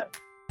us. You bet.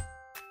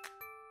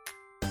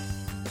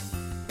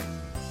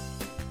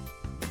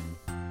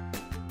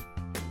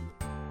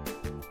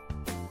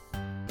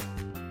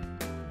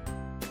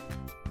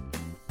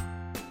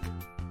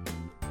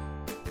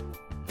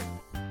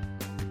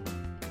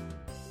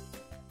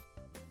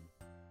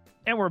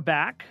 And we're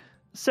back.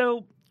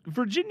 So,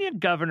 Virginia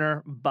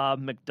Governor Bob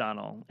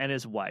McDonnell and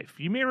his wife,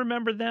 you may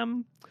remember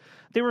them.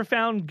 They were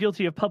found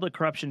guilty of public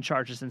corruption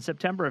charges in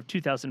September of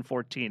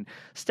 2014,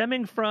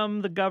 stemming from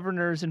the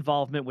governor's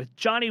involvement with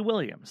Johnny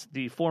Williams,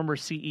 the former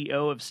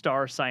CEO of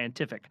Star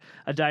Scientific,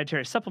 a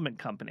dietary supplement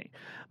company.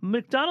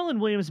 McDonnell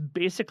and Williams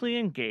basically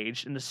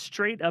engaged in the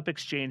straight-up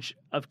exchange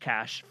of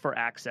cash for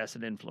access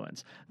and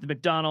influence. The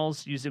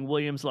McDonnells, using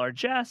Williams'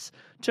 largesse,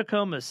 took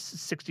home a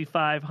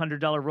 $6,500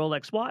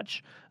 Rolex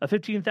watch, a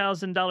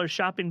 $15,000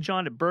 shopping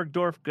jaunt at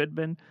Bergdorf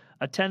Goodman,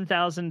 a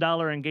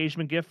 $10,000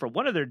 engagement gift for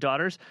one of their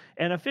daughters,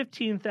 and a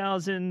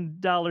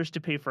 $15,000 to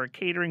pay for a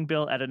catering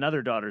bill at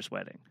another daughter's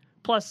wedding,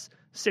 plus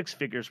 6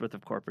 figures worth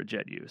of corporate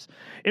jet use.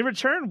 In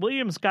return,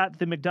 Williams got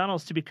the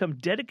McDonnells to become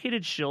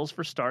dedicated shills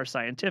for Star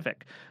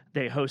Scientific.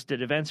 They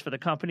hosted events for the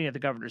company at the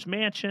governor's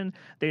mansion.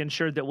 They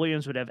ensured that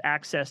Williams would have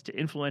access to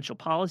influential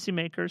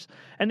policymakers,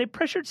 and they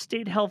pressured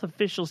state health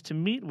officials to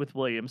meet with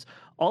Williams,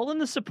 all in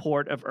the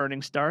support of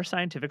earning Star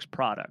Scientific's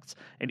products,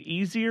 an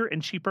easier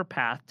and cheaper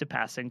path to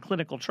passing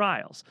clinical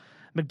trials.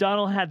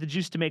 McDonnell had the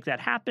juice to make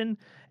that happen,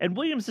 and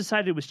Williams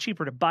decided it was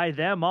cheaper to buy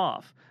them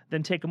off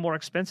than take a more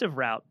expensive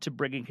route to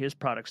bringing his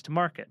products to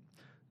market.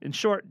 In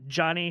short,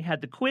 Johnny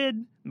had the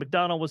quid,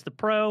 McDonnell was the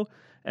pro,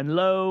 and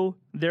lo,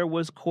 there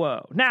was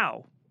quo.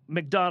 Now,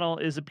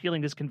 McDonnell is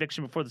appealing his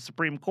conviction before the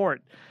Supreme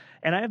Court,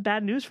 and I have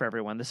bad news for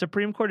everyone. The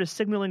Supreme Court is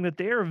signaling that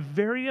they are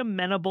very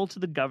amenable to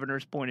the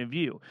governor's point of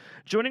view.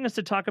 Joining us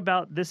to talk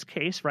about this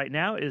case right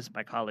now is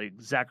my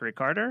colleague, Zachary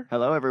Carter.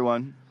 Hello,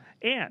 everyone.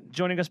 And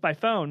joining us by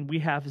phone, we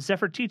have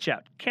Zephyr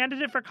Teachout,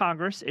 candidate for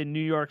Congress in New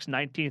York's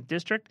 19th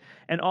District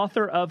and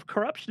author of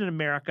Corruption in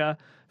America,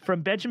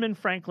 From Benjamin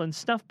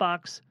Franklin's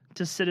Snuffbox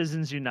to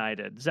Citizens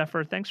United.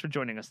 Zephyr, thanks for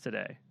joining us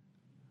today.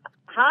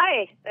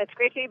 Hi, it's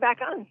great to be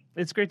back on.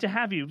 It's great to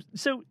have you.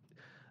 So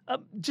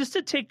just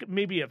to take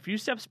maybe a few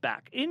steps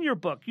back, in your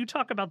book, you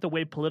talk about the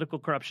way political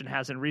corruption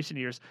has in recent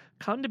years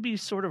come to be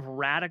sort of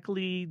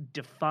radically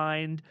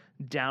defined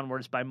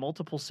downwards by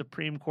multiple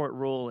Supreme Court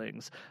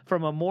rulings,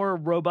 from a more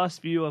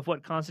robust view of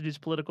what constitutes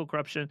political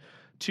corruption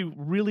to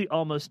really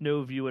almost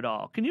no view at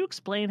all. Can you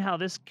explain how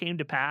this came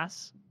to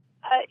pass?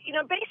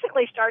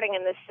 Basically starting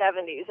in the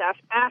 70s,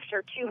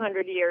 after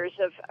 200 years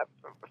of a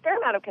fair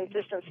amount of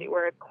consistency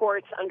where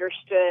courts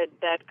understood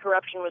that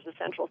corruption was a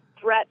central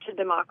threat to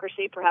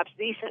democracy, perhaps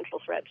the central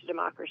threat to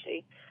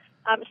democracy.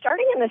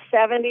 Starting in the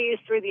 70s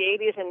through the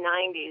 80s and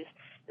 90s,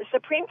 the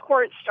Supreme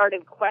Court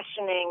started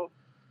questioning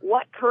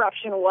what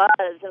corruption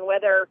was and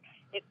whether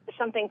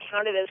something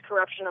counted as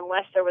corruption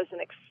unless there was an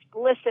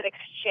explicit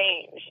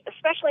exchange,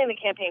 especially in the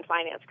campaign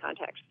finance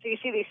context. So you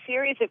see these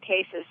series of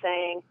cases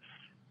saying,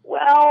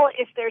 well,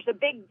 if there's a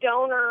big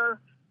donor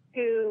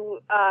who,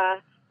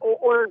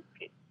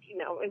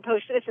 in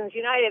Post Citizens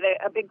United,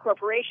 a big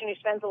corporation who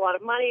spends a lot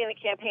of money in a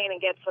campaign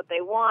and gets what they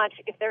want,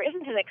 if there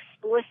isn't an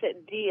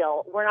explicit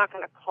deal, we're not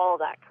going to call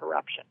that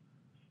corruption.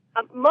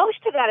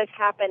 Most of that has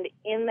happened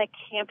in the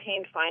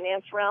campaign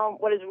finance realm.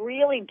 What is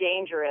really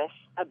dangerous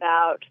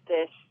about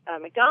this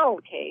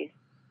McDonnell case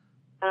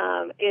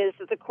is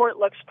that the court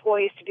looks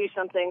poised to do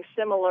something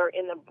similar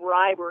in the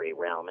bribery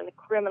realm, in the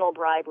criminal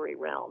bribery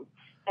realm,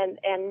 and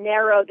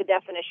narrow the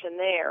definition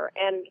there.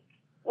 And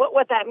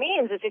what that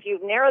means is if you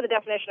narrow the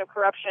definition of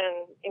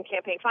corruption in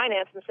campaign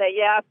finance and say,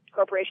 yeah,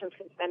 corporations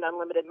can spend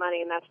unlimited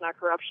money and that's not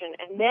corruption,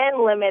 and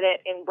then limit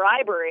it in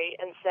bribery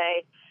and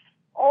say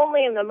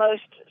only in the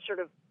most sort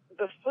of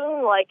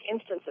buffoon-like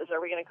instances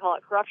are we going to call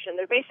it corruption,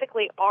 there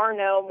basically are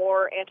no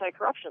more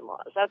anti-corruption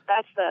laws.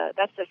 That's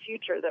the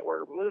future that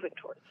we're moving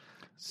towards.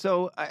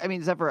 So, I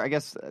mean, Zephyr, I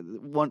guess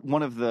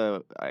one of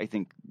the, I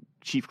think,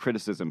 chief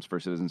criticisms for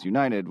Citizens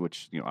United,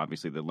 which,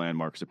 obviously the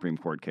landmark Supreme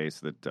Court case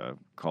that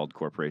called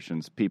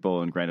corporations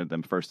people and granted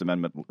them First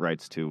Amendment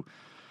rights to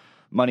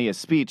money as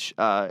speech.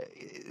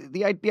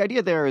 The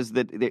idea there is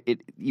that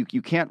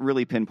you can't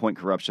really pinpoint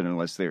corruption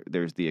unless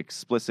there's the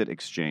explicit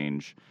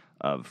exchange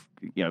of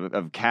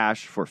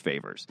cash for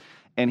favors.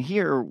 And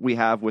here we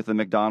have with the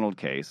McDonnell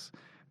case,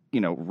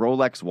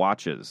 Rolex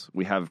watches,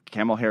 we have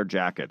camel hair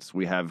jackets,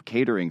 we have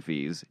catering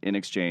fees in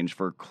exchange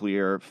for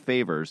clear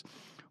favors.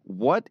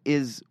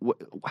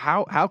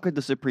 How could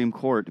the Supreme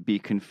Court be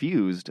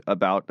confused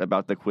about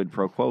the quid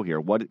pro quo here?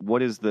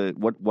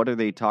 What are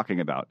they talking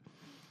about?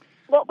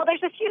 Well,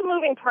 there's a few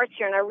moving parts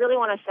here, and I really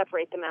want to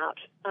separate them out.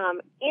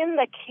 In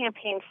the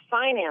campaign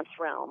finance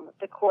realm,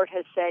 the court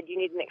has said you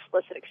need an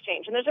explicit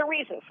exchange, and there's a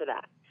reason for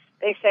that.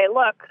 They say,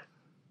 look,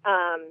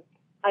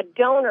 a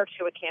donor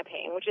to a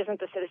campaign, which isn't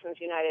the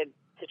Citizens United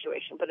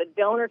situation, but a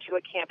donor to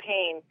a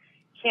campaign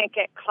can't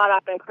get caught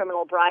up in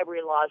criminal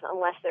bribery laws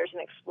unless there's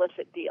an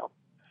explicit deal.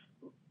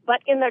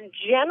 But in the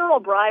general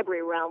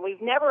bribery realm,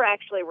 we've never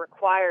actually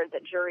required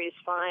that juries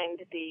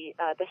find the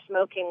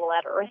smoking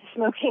letter or the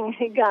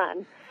smoking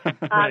gun.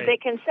 Right. They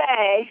can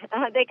say,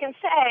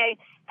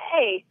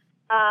 hey,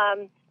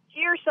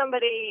 here's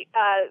somebody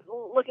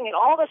looking at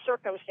all the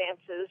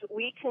circumstances.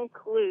 We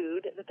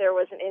conclude that there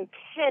was an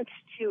intent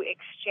to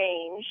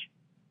exchange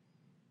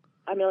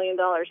 $1 million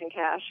in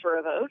cash for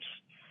a vote,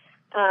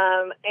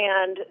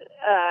 and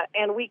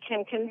we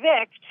can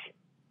convict.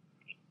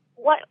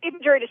 What if a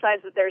jury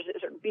decides that there's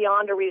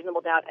beyond a reasonable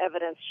doubt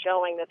evidence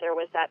showing that there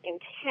was that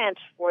intent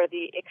for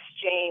the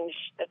exchange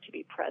to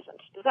be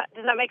present? Does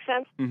that make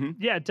sense? Mm-hmm.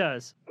 Yeah, it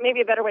does.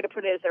 Maybe a better way to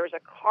put it is there was a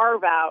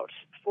carve out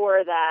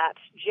for that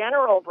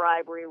general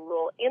bribery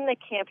rule in the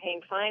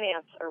campaign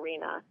finance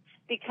arena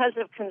because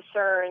of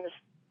concerns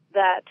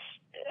that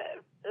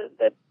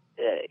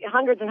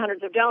hundreds and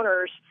hundreds of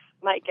donors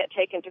might get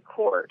taken to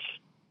court.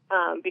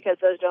 Because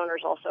those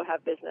donors also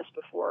have business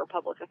before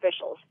public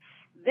officials.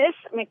 This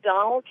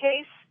McDonald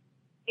case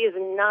is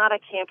not a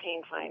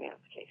campaign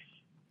finance case.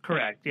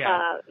 Correct,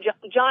 yeah.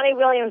 Johnny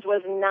Williams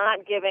was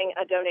not giving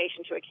a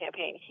donation to a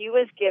campaign. He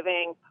was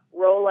giving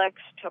Rolex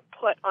to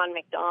put on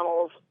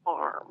McDonald's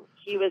arm.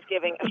 He was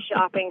giving a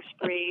shopping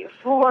spree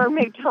for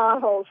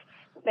McDonald's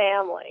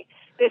family.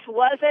 This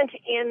wasn't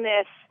in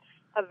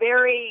a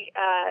very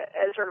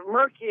sort of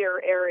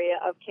murkier area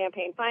of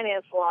campaign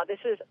finance law. This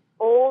is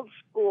old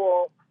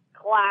school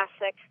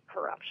classic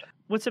corruption.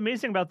 What's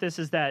amazing about this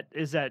is that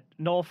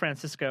Noel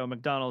Francisco,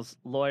 McDonald's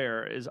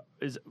lawyer,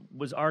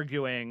 was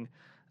arguing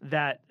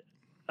that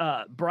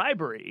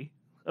bribery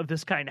of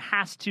this kind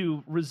has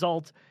to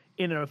result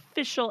in an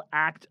official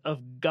act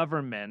of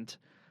government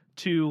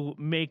to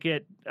make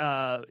it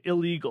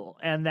illegal,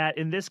 and that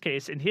in this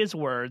case, in his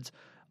words,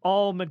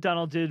 all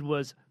McDonald did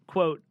was,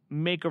 quote,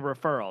 make a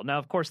referral. Now,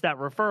 of course, that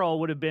referral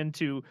would have been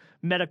to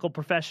medical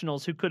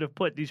professionals who could have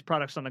put these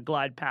products on a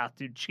glide path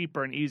to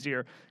cheaper and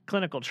easier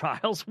clinical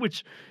trials,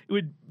 which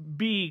would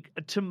be,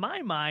 to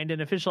my mind,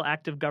 an official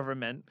act of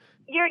government.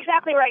 You're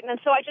exactly right. And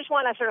so I just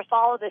want to sort of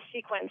follow this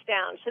sequence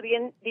down. So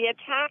the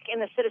attack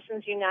in the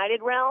Citizens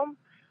United realm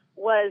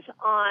was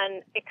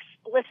on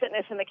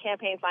explicitness in the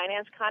campaign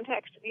finance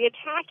context. The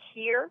attack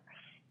here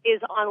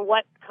is on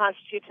what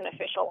constitutes an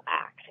official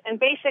act. And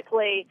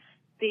basically,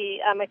 the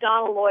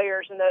McDonald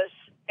lawyers and those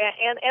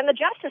and the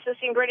justices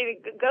seemed ready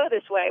to go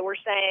this way. We're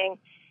saying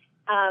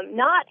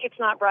it's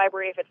not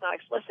bribery if it's not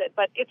explicit,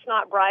 but it's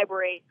not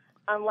bribery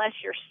unless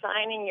you're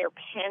signing your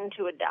pen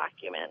to a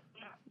document,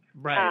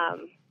 right?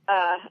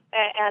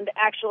 And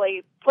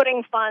actually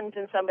putting funds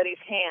in somebody's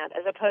hand,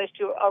 as opposed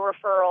to a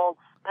referral,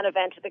 an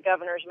event at the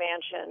governor's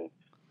mansion,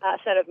 a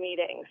set of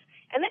meetings.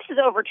 And this is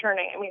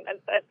overturning,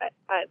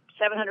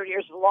 700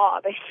 years of law,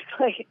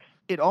 basically.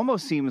 It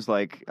almost seems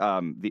like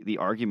the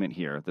argument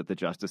here that the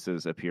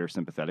justices appear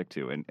sympathetic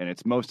to, and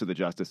it's most of the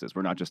justices.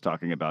 We're not just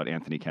talking about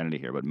Anthony Kennedy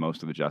here, but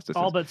most of the justices.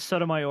 All but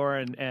Sotomayor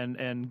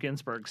and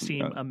Ginsburg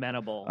seem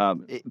amenable.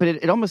 But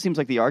it almost seems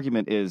like the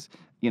argument is,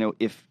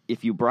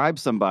 if you bribe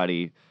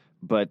somebody,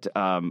 but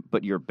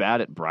you're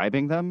bad at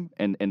bribing them,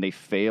 and they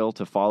fail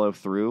to follow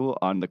through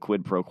on the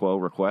quid pro quo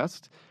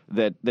request,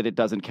 that it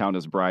doesn't count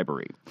as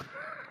bribery.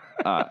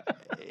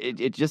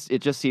 It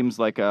just seems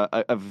like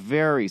a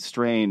very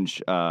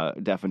strange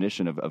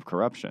definition of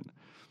corruption.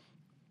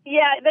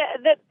 Yeah,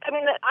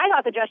 I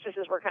thought the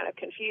justices were kind of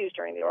confused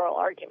during the oral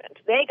argument.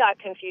 They got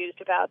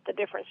confused about the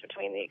difference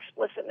between the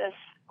explicitness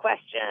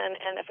question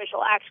and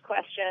official acts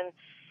question.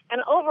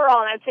 And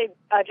overall, and I'd say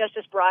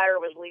Justice Breyer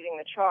was leading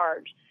the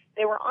charge,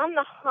 they were on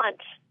the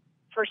hunt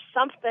for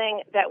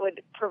something that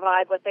would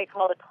provide what they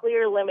called a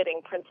clear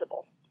limiting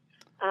principle.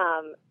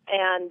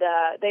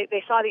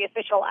 They saw the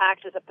official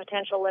act as a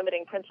potential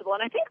limiting principle.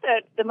 And I think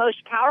that the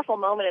most powerful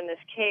moment in this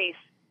case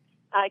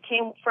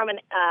came from an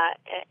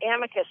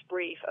amicus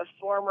brief of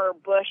former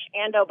Bush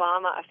and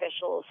Obama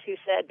officials who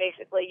said,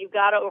 basically, you've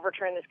got to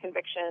overturn this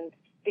conviction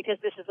because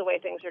this is the way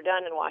things are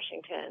done in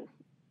Washington.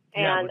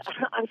 And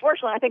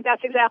unfortunately, I think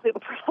that's exactly the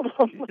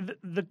problem.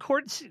 The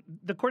courts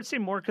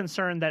seemed more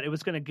concerned that it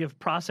was going to give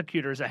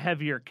prosecutors a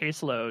heavier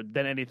caseload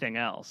than anything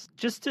else.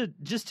 Just to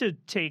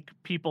take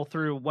people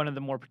through one of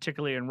the more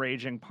particularly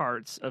enraging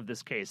parts of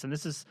this case, and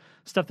this is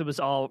stuff that was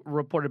all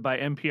reported by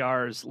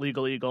NPR's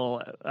Legal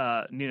Eagle,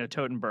 Nina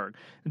Totenberg.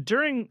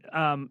 During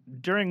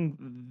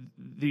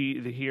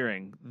the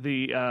hearing,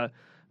 the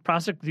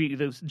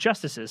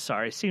justices,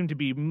 seemed to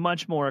be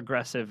much more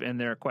aggressive in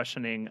their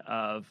questioning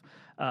of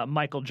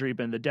Michael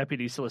Dreeben, the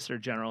Deputy Solicitor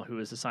General who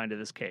is assigned to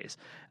this case.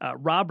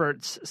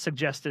 Roberts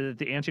suggested that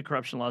the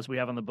anti-corruption laws we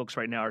have on the books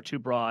right now are too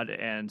broad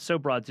and so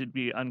broad to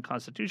be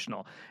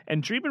unconstitutional.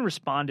 And Dreeben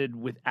responded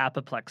with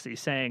apoplexy,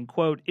 saying,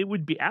 quote, "It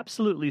would be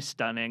absolutely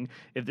stunning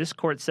if this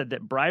court said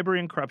that bribery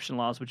and corruption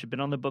laws, which have been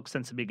on the books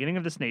since the beginning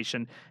of this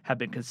nation, have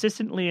been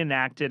consistently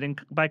enacted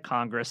by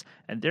Congress."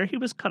 And there he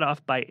was cut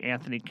off by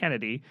Anthony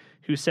Kennedy,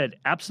 who said,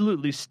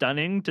 "Absolutely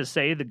stunning to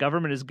say the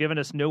government has given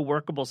us no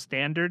workable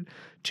standard,"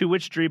 to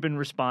which Dreeben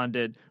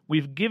responded,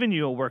 "We've given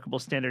you a workable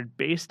standard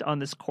based on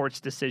this court's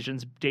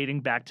decisions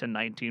dating back to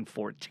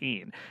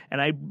 1914.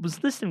 And I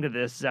was listening to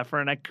this, Zephyr,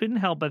 and I couldn't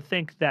help but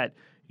think that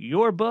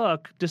your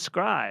book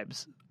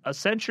describes a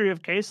century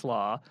of case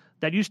law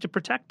that used to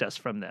protect us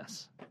from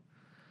this.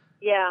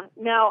 Yeah,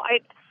 no,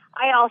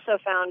 I also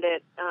found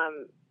it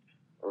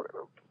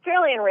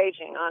fairly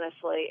enraging,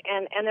 honestly,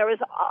 and there was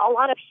a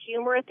lot of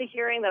humor at the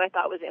hearing that I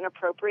thought was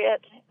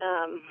inappropriate.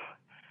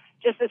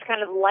 Just this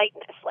kind of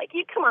lightness, like,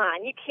 you come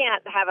on, you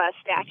can't have a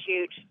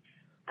statute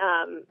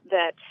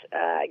that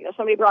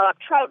somebody brought up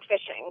trout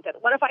fishing.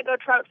 That what if I go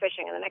trout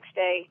fishing and the next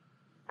day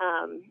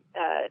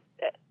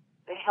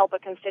help a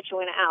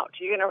constituent out?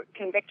 You're going to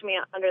convict me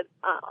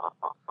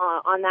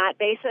on that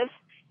basis?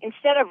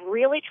 Instead of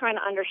really trying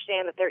to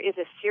understand that there is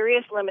a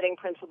serious limiting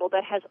principle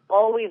that has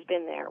always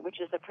been there,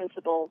 which is the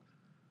principle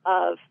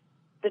of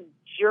the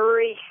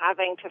jury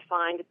having to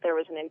find that there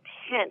was an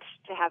intent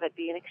to have it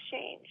be an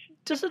exchange.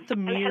 Doesn't the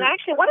mere... and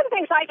actually, one of the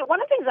things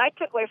I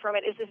took away from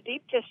it is this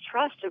deep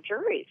distrust of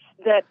juries.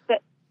 That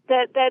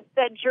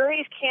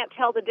juries can't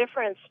tell the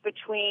difference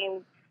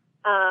between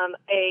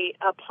a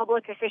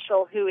public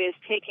official who is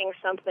taking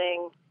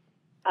something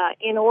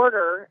in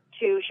order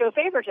to show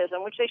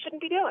favoritism, which they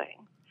shouldn't be doing,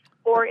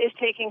 or is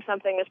taking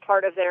something as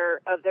part of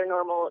their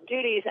normal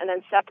duties, and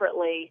then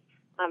separately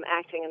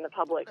acting in the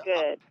public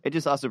good. It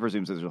just also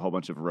presumes there's a whole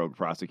bunch of rogue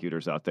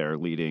prosecutors out there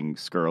leading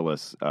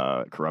scurrilous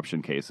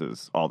corruption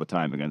cases all the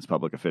time against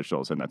public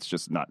officials, and that's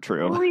just not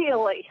true.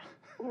 Really,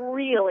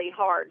 really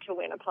hard to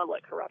win a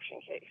public corruption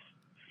case.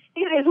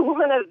 It is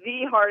one of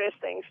the hardest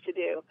things to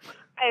do.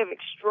 I have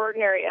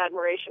extraordinary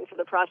admiration for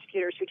the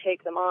prosecutors who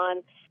take them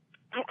on.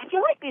 I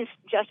feel like these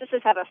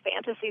justices have a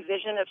fantasy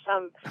vision of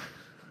some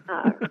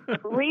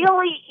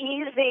really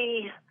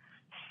easy,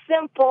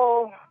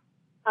 simple,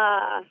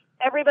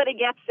 everybody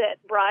gets it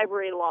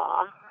bribery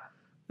law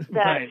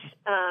that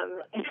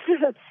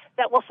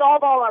that will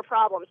solve all our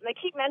problems. And they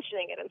keep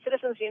mentioning it. And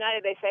Citizens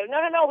United, they say,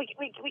 no, we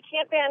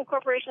can't ban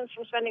corporations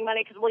from spending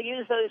money because we'll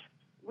use those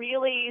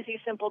really easy,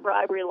 simple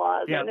bribery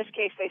laws. Yep. In this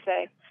case, they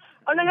say,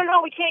 oh,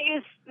 no, we can't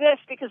use this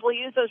because we'll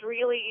use those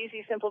really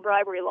easy, simple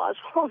bribery laws.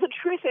 Well, the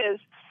truth is,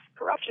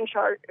 corruption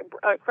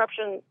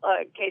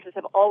cases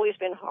have always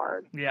been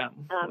hard,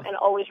 and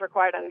always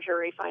required on a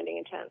jury finding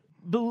intent.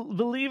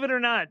 Believe it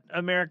or not,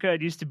 America,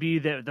 it used to be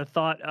that the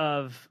thought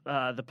of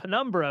the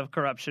penumbra of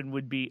corruption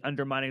would be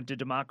undermining to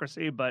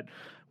democracy, but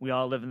we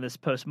all live in this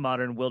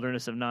postmodern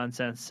wilderness of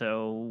nonsense,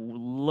 so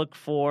look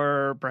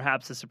for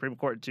perhaps the Supreme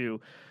Court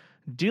to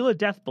deal a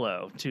death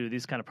blow to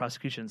these kind of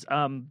prosecutions.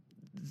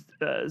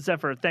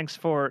 Zephyr, thanks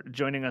for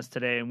joining us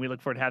today, and we look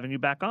forward to having you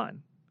back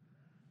on.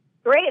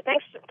 Great.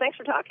 Thanks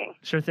for talking.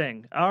 Sure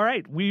thing. All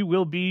right. We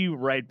will be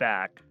right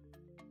back.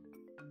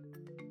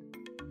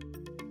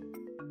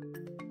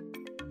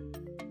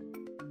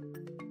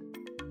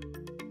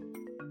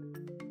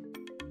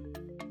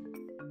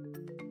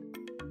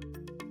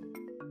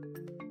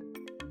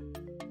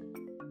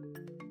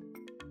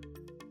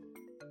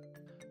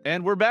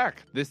 And we're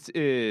back. This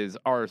is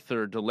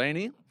Arthur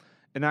Delaney,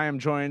 and I am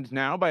joined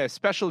now by a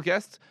special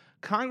guest,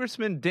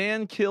 Congressman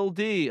Dan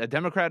Kildee, a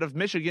Democrat of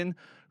Michigan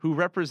who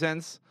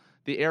represents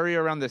the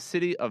area around the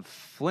city of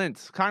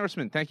Flint.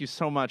 Congressman, thank you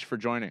so much for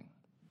joining.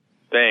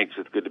 Thanks.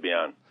 It's good to be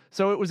on.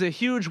 So it was a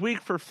huge week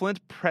for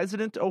Flint.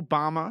 President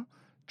Obama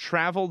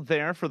traveled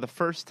there for the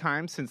first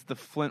time since the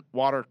Flint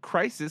water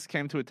crisis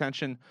came to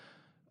attention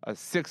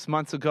 6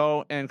 months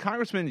ago. And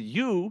Congressman,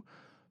 you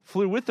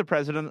flew with the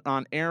president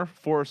on Air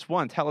Force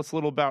One. Tell us a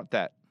little about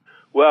that.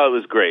 Well, it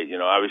was great. You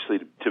know, obviously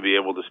to be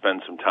able to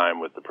spend some time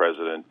with the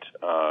president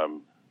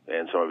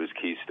and some of his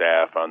key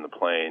staff on the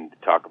plane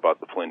to talk about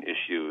the Flint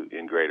issue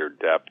in greater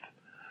depth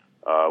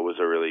was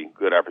a really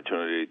good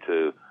opportunity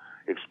to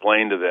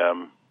explain to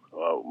them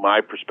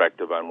my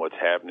perspective on what's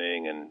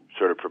happening and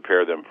sort of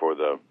prepare them for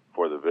the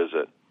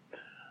visit.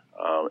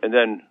 And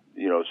then,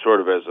 you know, sort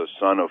of as a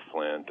son of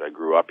Flint, I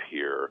grew up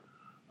here,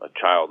 a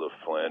child of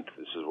Flint.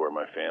 This is where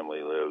my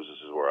family lives.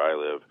 This is where I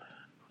live.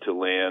 To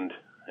land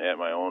at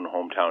my own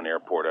hometown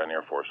airport on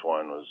Air Force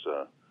One was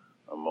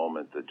a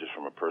moment that just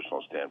from a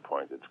personal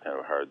standpoint, it's kind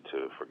of hard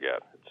to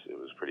forget. It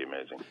was pretty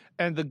amazing.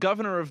 And the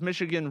governor of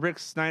Michigan, Rick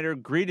Snyder,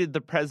 greeted the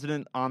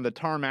president on the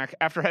tarmac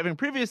after having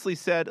previously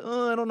said,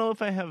 I don't know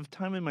if I have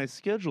time in my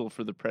schedule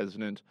for the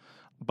president.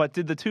 But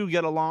did the two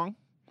get along?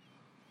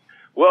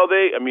 Well,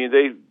 they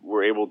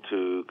were able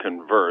to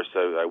converse.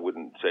 I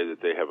wouldn't say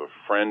that they have a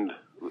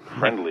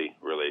friendly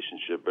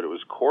relationship, but it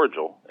was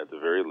cordial at the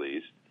very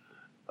least.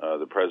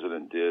 The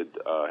president did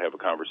have a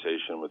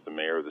conversation with the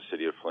mayor of the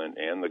city of Flint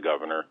and the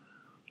governor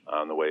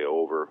on the way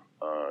over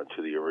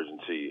to the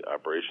emergency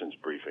operations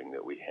briefing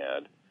that we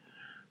had.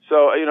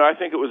 So, I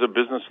think it was a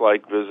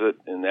business-like visit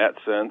in that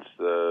sense.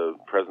 The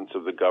presence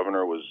of the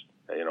governor was,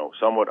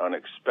 somewhat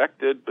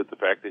unexpected, but the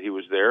fact that he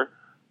was there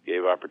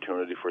gave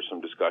opportunity for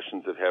some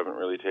discussions that haven't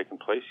really taken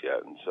place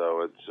yet. And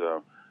so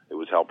it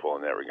was helpful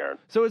in that regard.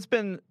 So it's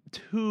been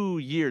 2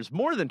 years,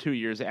 more than 2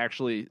 years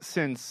actually,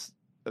 since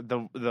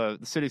the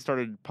city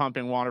started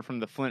pumping water from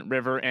the Flint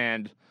River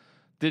and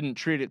didn't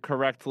treat it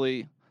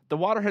correctly. The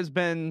water has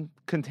been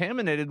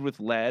contaminated with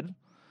lead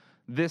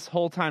this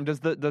whole time. Does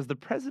the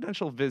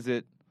presidential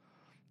visit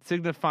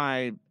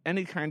signify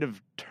any kind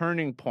of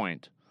turning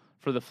point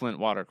for the Flint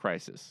water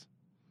crisis?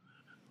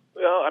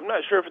 Well, I'm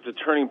not sure if it's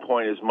a turning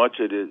point as much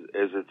as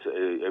it's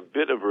a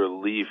bit of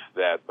relief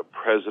that the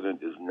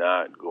president is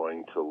not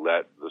going to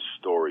let the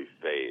story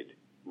fade.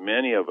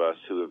 Many of us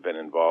who have been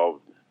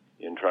involved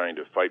in trying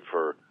to fight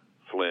for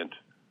Flint,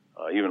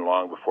 even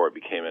long before it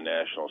became a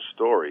national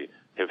story,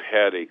 have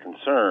had a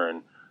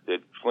concern that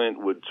Flint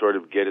would sort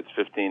of get its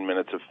 15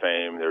 minutes of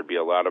fame. There'd be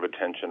a lot of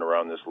attention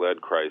around this lead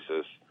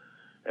crisis,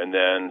 and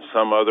then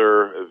some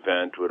other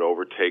event would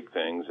overtake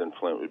things, and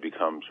Flint would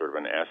become sort of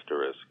an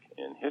asterisk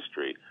in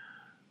history.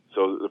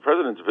 So the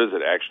president's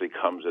visit actually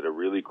comes at a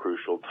really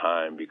crucial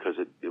time because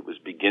it was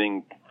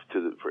beginning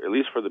to, at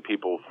least for the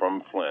people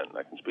from Flint,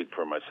 I can speak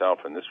for myself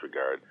in this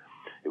regard,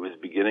 it was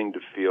beginning to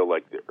feel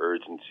like the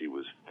urgency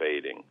was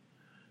fading.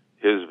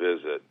 His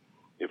visit,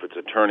 if it's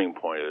a turning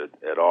point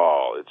at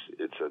all,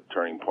 it's a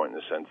turning point in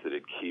the sense that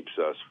it keeps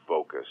us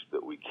focused,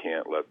 that we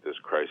can't let this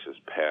crisis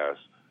pass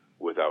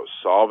without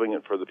solving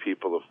it for the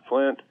people of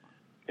Flint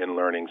and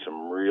learning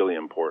some really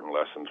important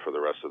lessons for the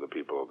rest of the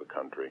people of the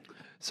country.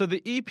 So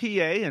the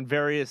EPA and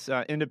various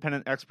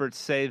independent experts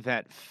say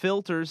that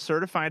filters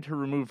certified to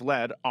remove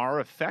lead are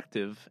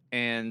effective,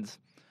 and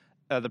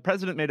the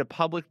president made a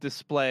public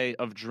display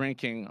of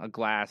drinking a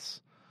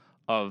glass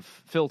of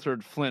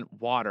filtered Flint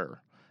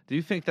water. Do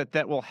you think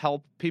that will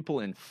help people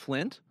in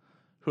Flint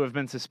who have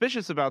been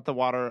suspicious about the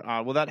water?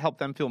 Will that help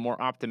them feel more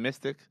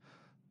optimistic?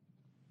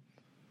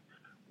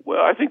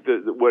 Well, I think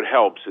that what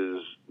helps is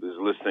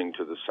listening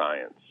to the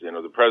science.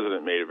 The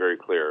president made it very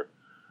clear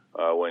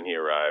when he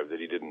arrived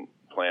that he didn't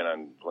plan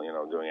on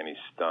doing any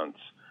stunts.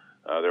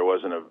 There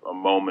wasn't a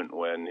moment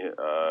when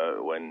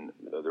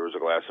there was a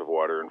glass of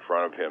water in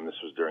front of him. This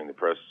was during the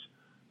press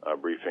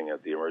briefing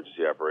at the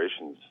Emergency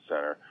Operations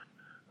Center,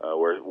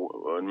 where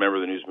a member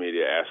of the news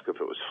media asked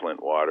if it was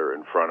Flint water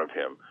in front of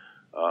him.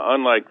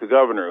 Unlike the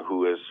governor,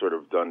 who has sort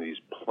of done these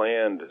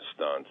planned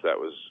stunts, that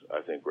was,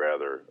 I think,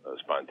 rather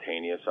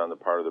spontaneous on the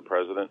part of the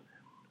president.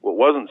 What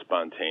wasn't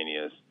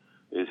spontaneous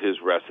is his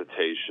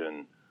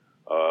recitation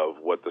of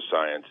what the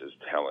science is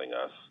telling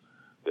us,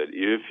 that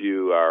if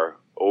you are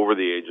over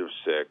the age of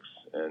 6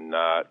 and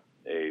not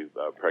a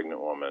pregnant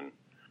woman,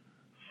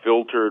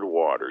 filtered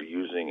water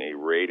using a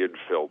rated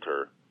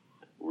filter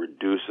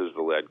reduces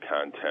the lead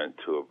content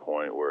to a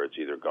point where it's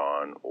either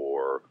gone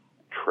or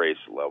trace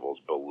levels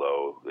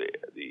below the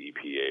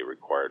EPA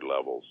required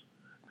levels.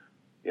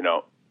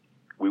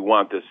 We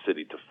want this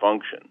city to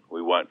function.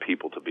 We want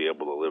people to be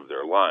able to live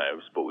their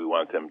lives, but we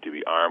want them to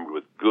be armed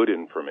with good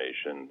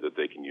information that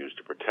they can use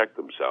to protect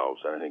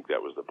themselves. And I think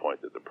that was the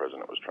point that the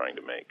president was trying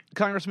to make.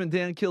 Congressman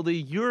Dan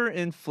Kildee, you're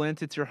in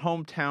Flint. It's your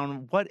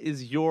hometown. What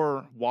is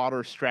your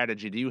water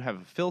strategy? Do you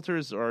have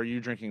filters, or are you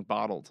drinking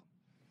bottled?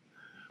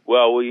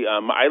 Well,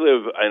 I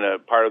live in a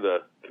part of the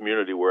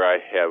community where I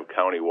have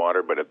county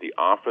water, but at the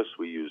office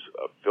we use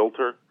a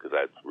filter because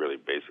that's really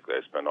basically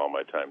I spend all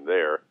my time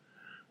there.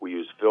 We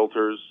use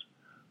filters.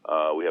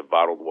 We have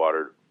bottled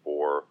water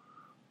for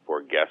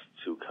guests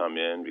who come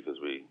in because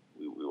we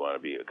want to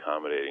be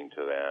accommodating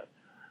to that.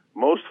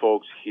 Most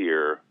folks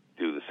here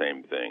do the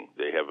same thing.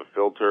 They have a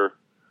filter,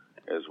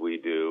 as we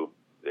do.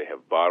 They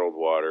have bottled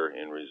water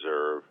in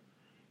reserve.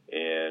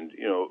 And,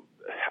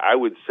 I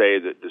would say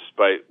that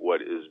despite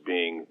what is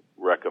being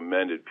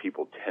recommended,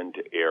 people tend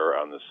to err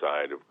on the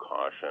side of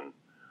caution.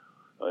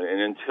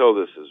 And until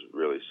this is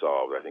really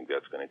solved, I think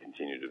that's going to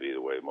continue to be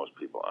the way most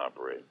people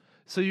operate.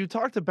 So you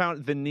talked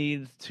about the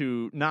need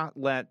to not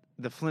let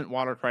the Flint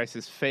water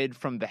crisis fade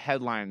from the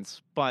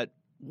headlines, but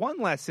one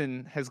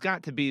lesson has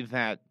got to be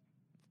that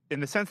in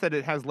the sense that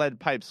it has lead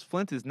pipes,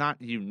 Flint is not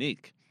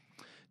unique.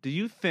 Do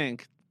you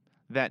think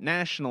that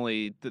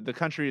nationally the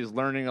country is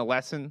learning a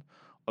lesson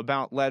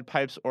about lead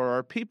pipes, or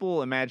are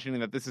people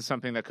imagining that this is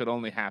something that could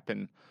only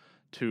happen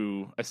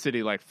to a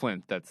city like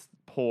Flint that's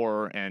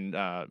poor and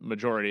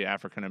majority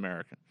African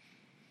American?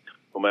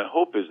 Well, my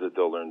hope is that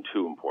they'll learn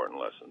two important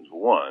lessons.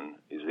 One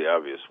is the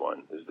obvious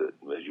one, is that,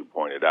 as you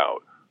pointed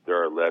out,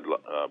 there are lead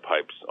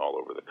pipes all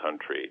over the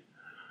country,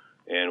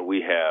 and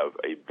we have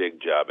a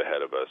big job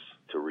ahead of us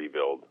to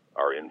rebuild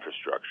our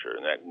infrastructure,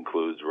 and that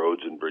includes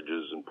roads and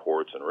bridges and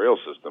ports and rail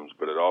systems,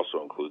 but it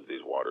also includes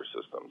these water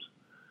systems.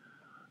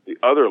 The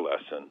other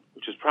lesson,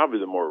 which is probably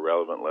the more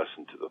relevant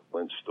lesson to the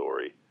Flint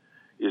story,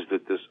 is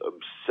that this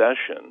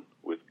obsession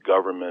with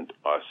government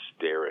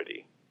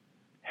austerity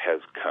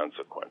has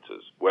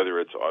consequences,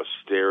 whether it's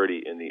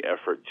austerity in the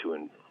effort to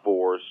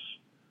enforce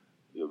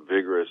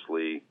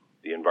vigorously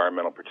the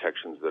environmental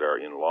protections that are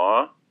in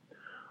law,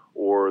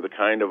 or the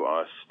kind of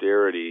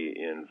austerity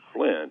in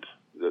Flint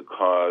that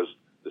caused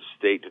the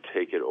state to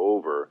take it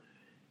over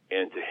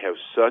and to have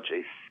such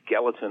a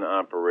skeleton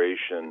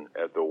operation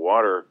at the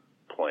water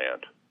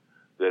plant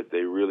that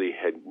they really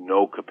had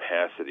no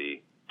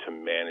capacity to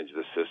manage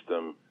the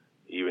system,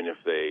 even if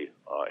they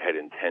had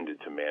intended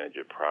to manage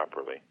it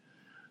properly.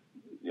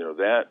 You know,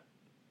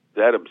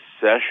 that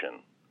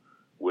obsession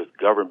with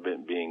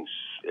government being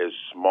as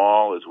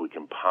small as we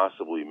can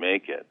possibly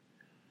make it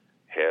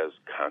has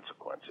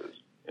consequences.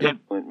 And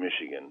Flint,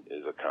 Michigan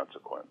is a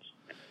consequence.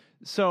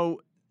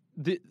 So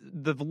the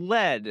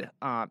lead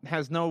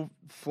has no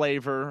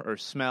flavor or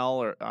smell,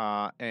 or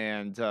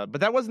but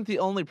that wasn't the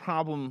only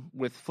problem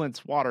with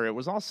Flint's water. It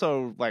was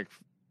also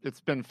it's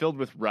been filled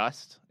with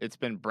rust. It's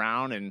been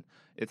brown and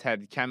it's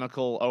had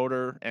chemical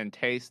odor and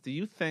taste. Do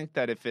you think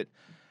that if it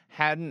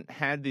hadn't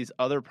had these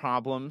other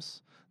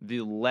problems,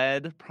 the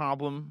lead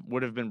problem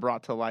would have been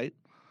brought to light?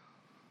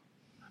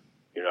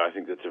 You know, I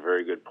think that's a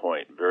very good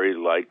point. Very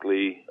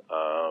likely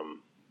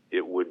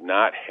it would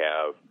not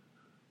have,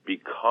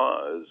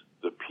 because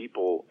the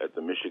people at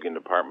the Michigan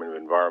Department of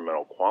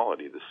Environmental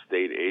Quality, the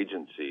state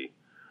agency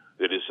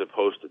that is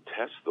supposed to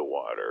test the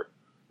water,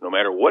 no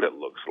matter what it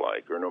looks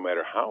like or no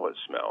matter how it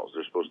smells,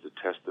 they're supposed to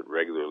test it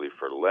regularly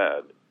for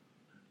lead.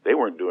 They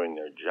weren't doing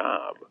their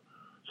job.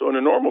 So in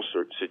a normal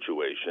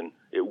situation,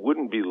 it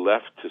wouldn't be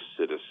left to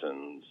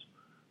citizens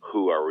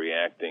who are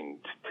reacting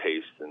to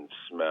taste and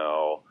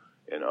smell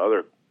and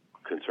other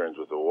concerns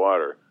with the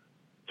water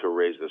to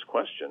raise this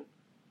question.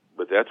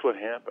 But that's what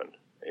happened.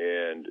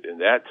 And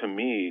that, to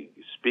me,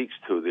 speaks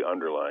to the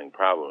underlying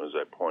problem. As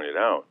I pointed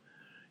out,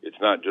 it's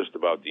not just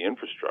about the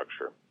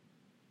infrastructure,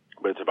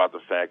 but it's about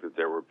the fact that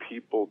there were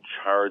people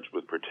charged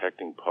with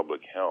protecting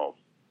public health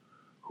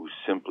who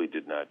simply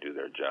did not do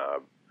their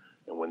job.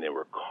 And when they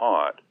were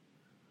caught,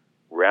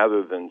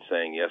 rather than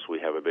saying, yes, we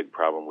have a big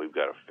problem, we've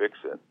got to fix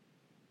it,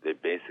 they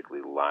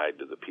basically lied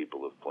to the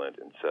people of Flint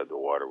and said the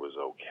water was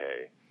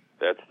okay.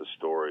 That's the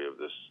story of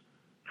this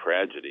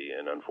tragedy.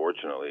 And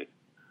unfortunately,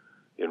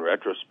 in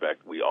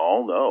retrospect, we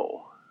all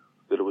know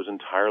that it was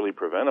entirely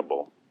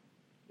preventable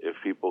if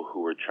people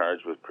who were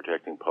charged with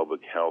protecting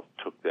public health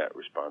took that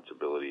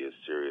responsibility as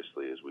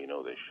seriously as we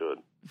know they should.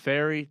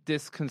 Very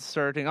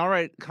disconcerting. All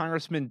right,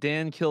 Congressman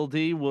Dan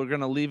Kildee, we're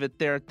going to leave it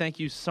there. Thank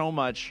you so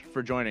much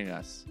for joining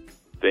us.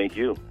 Thank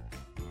you.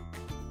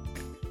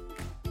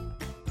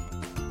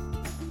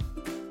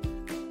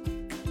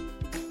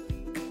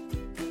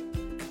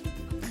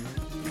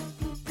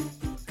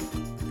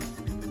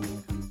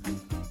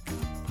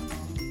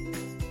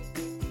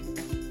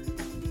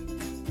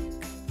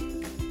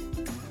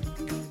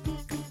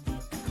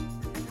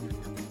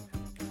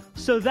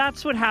 So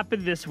that's what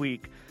happened this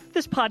week.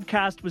 This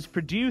podcast was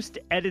produced,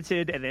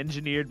 edited, and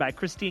engineered by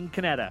Christine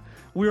Canetta.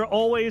 We're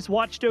always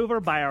watched over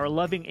by our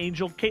loving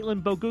angel,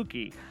 Caitlin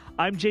Bogucki.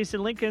 I'm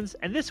Jason Linkins,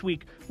 and this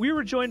week we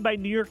were joined by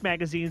New York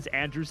Magazine's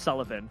Andrew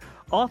Sullivan,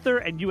 author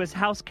and U.S.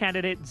 House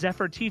candidate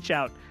Zephyr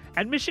Teachout,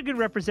 and Michigan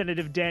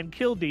Representative Dan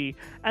Kildee,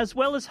 as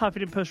well as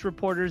Huffington Post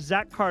reporters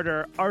Zach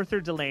Carter,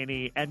 Arthur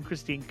Delaney, and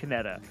Christine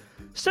Canetta.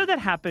 So That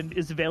Happened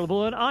is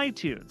available on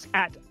iTunes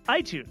at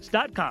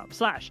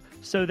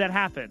itunes.com/So That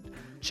Happened.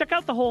 Check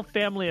out the whole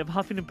family of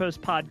Huffington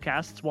Post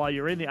podcasts while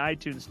you're in the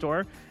iTunes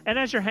store. And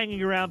as you're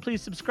hanging around,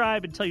 please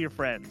subscribe and tell your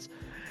friends.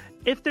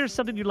 If there's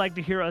something you'd like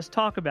to hear us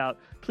talk about,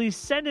 please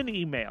send an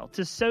email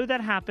to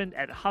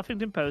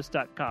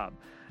sothathappened@huffingtonpost.com.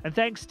 And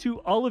thanks to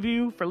all of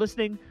you for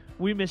listening.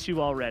 We miss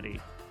you already.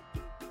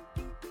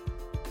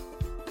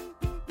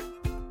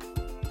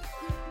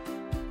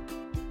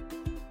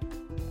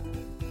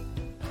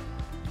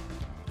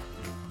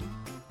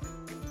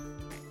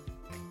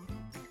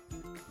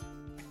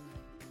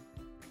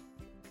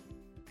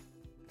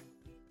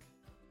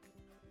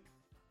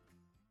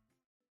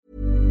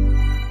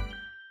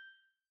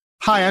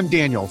 Hi, I'm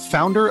Daniel,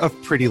 founder of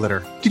Pretty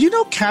Litter. Did you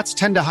know cats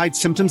tend to hide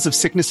symptoms of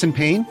sickness and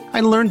pain?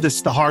 I learned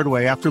this the hard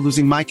way after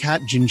losing my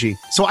cat, Gingy.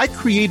 So I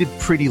created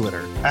Pretty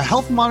Litter, a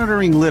health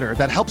monitoring litter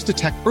that helps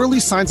detect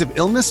early signs of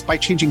illness by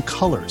changing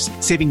colors,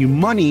 saving you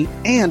money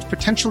and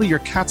potentially your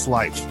cat's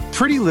life.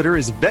 Pretty Litter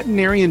is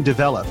veterinarian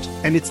developed,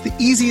 and it's the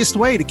easiest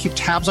way to keep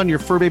tabs on your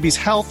fur baby's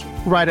health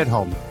right at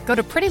home. Go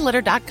to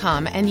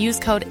prettylitter.com and use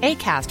code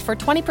ACAST for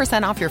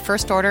 20% off your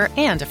first order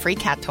and a free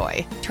cat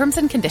toy. Terms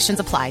and conditions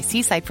apply.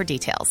 See site for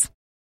details.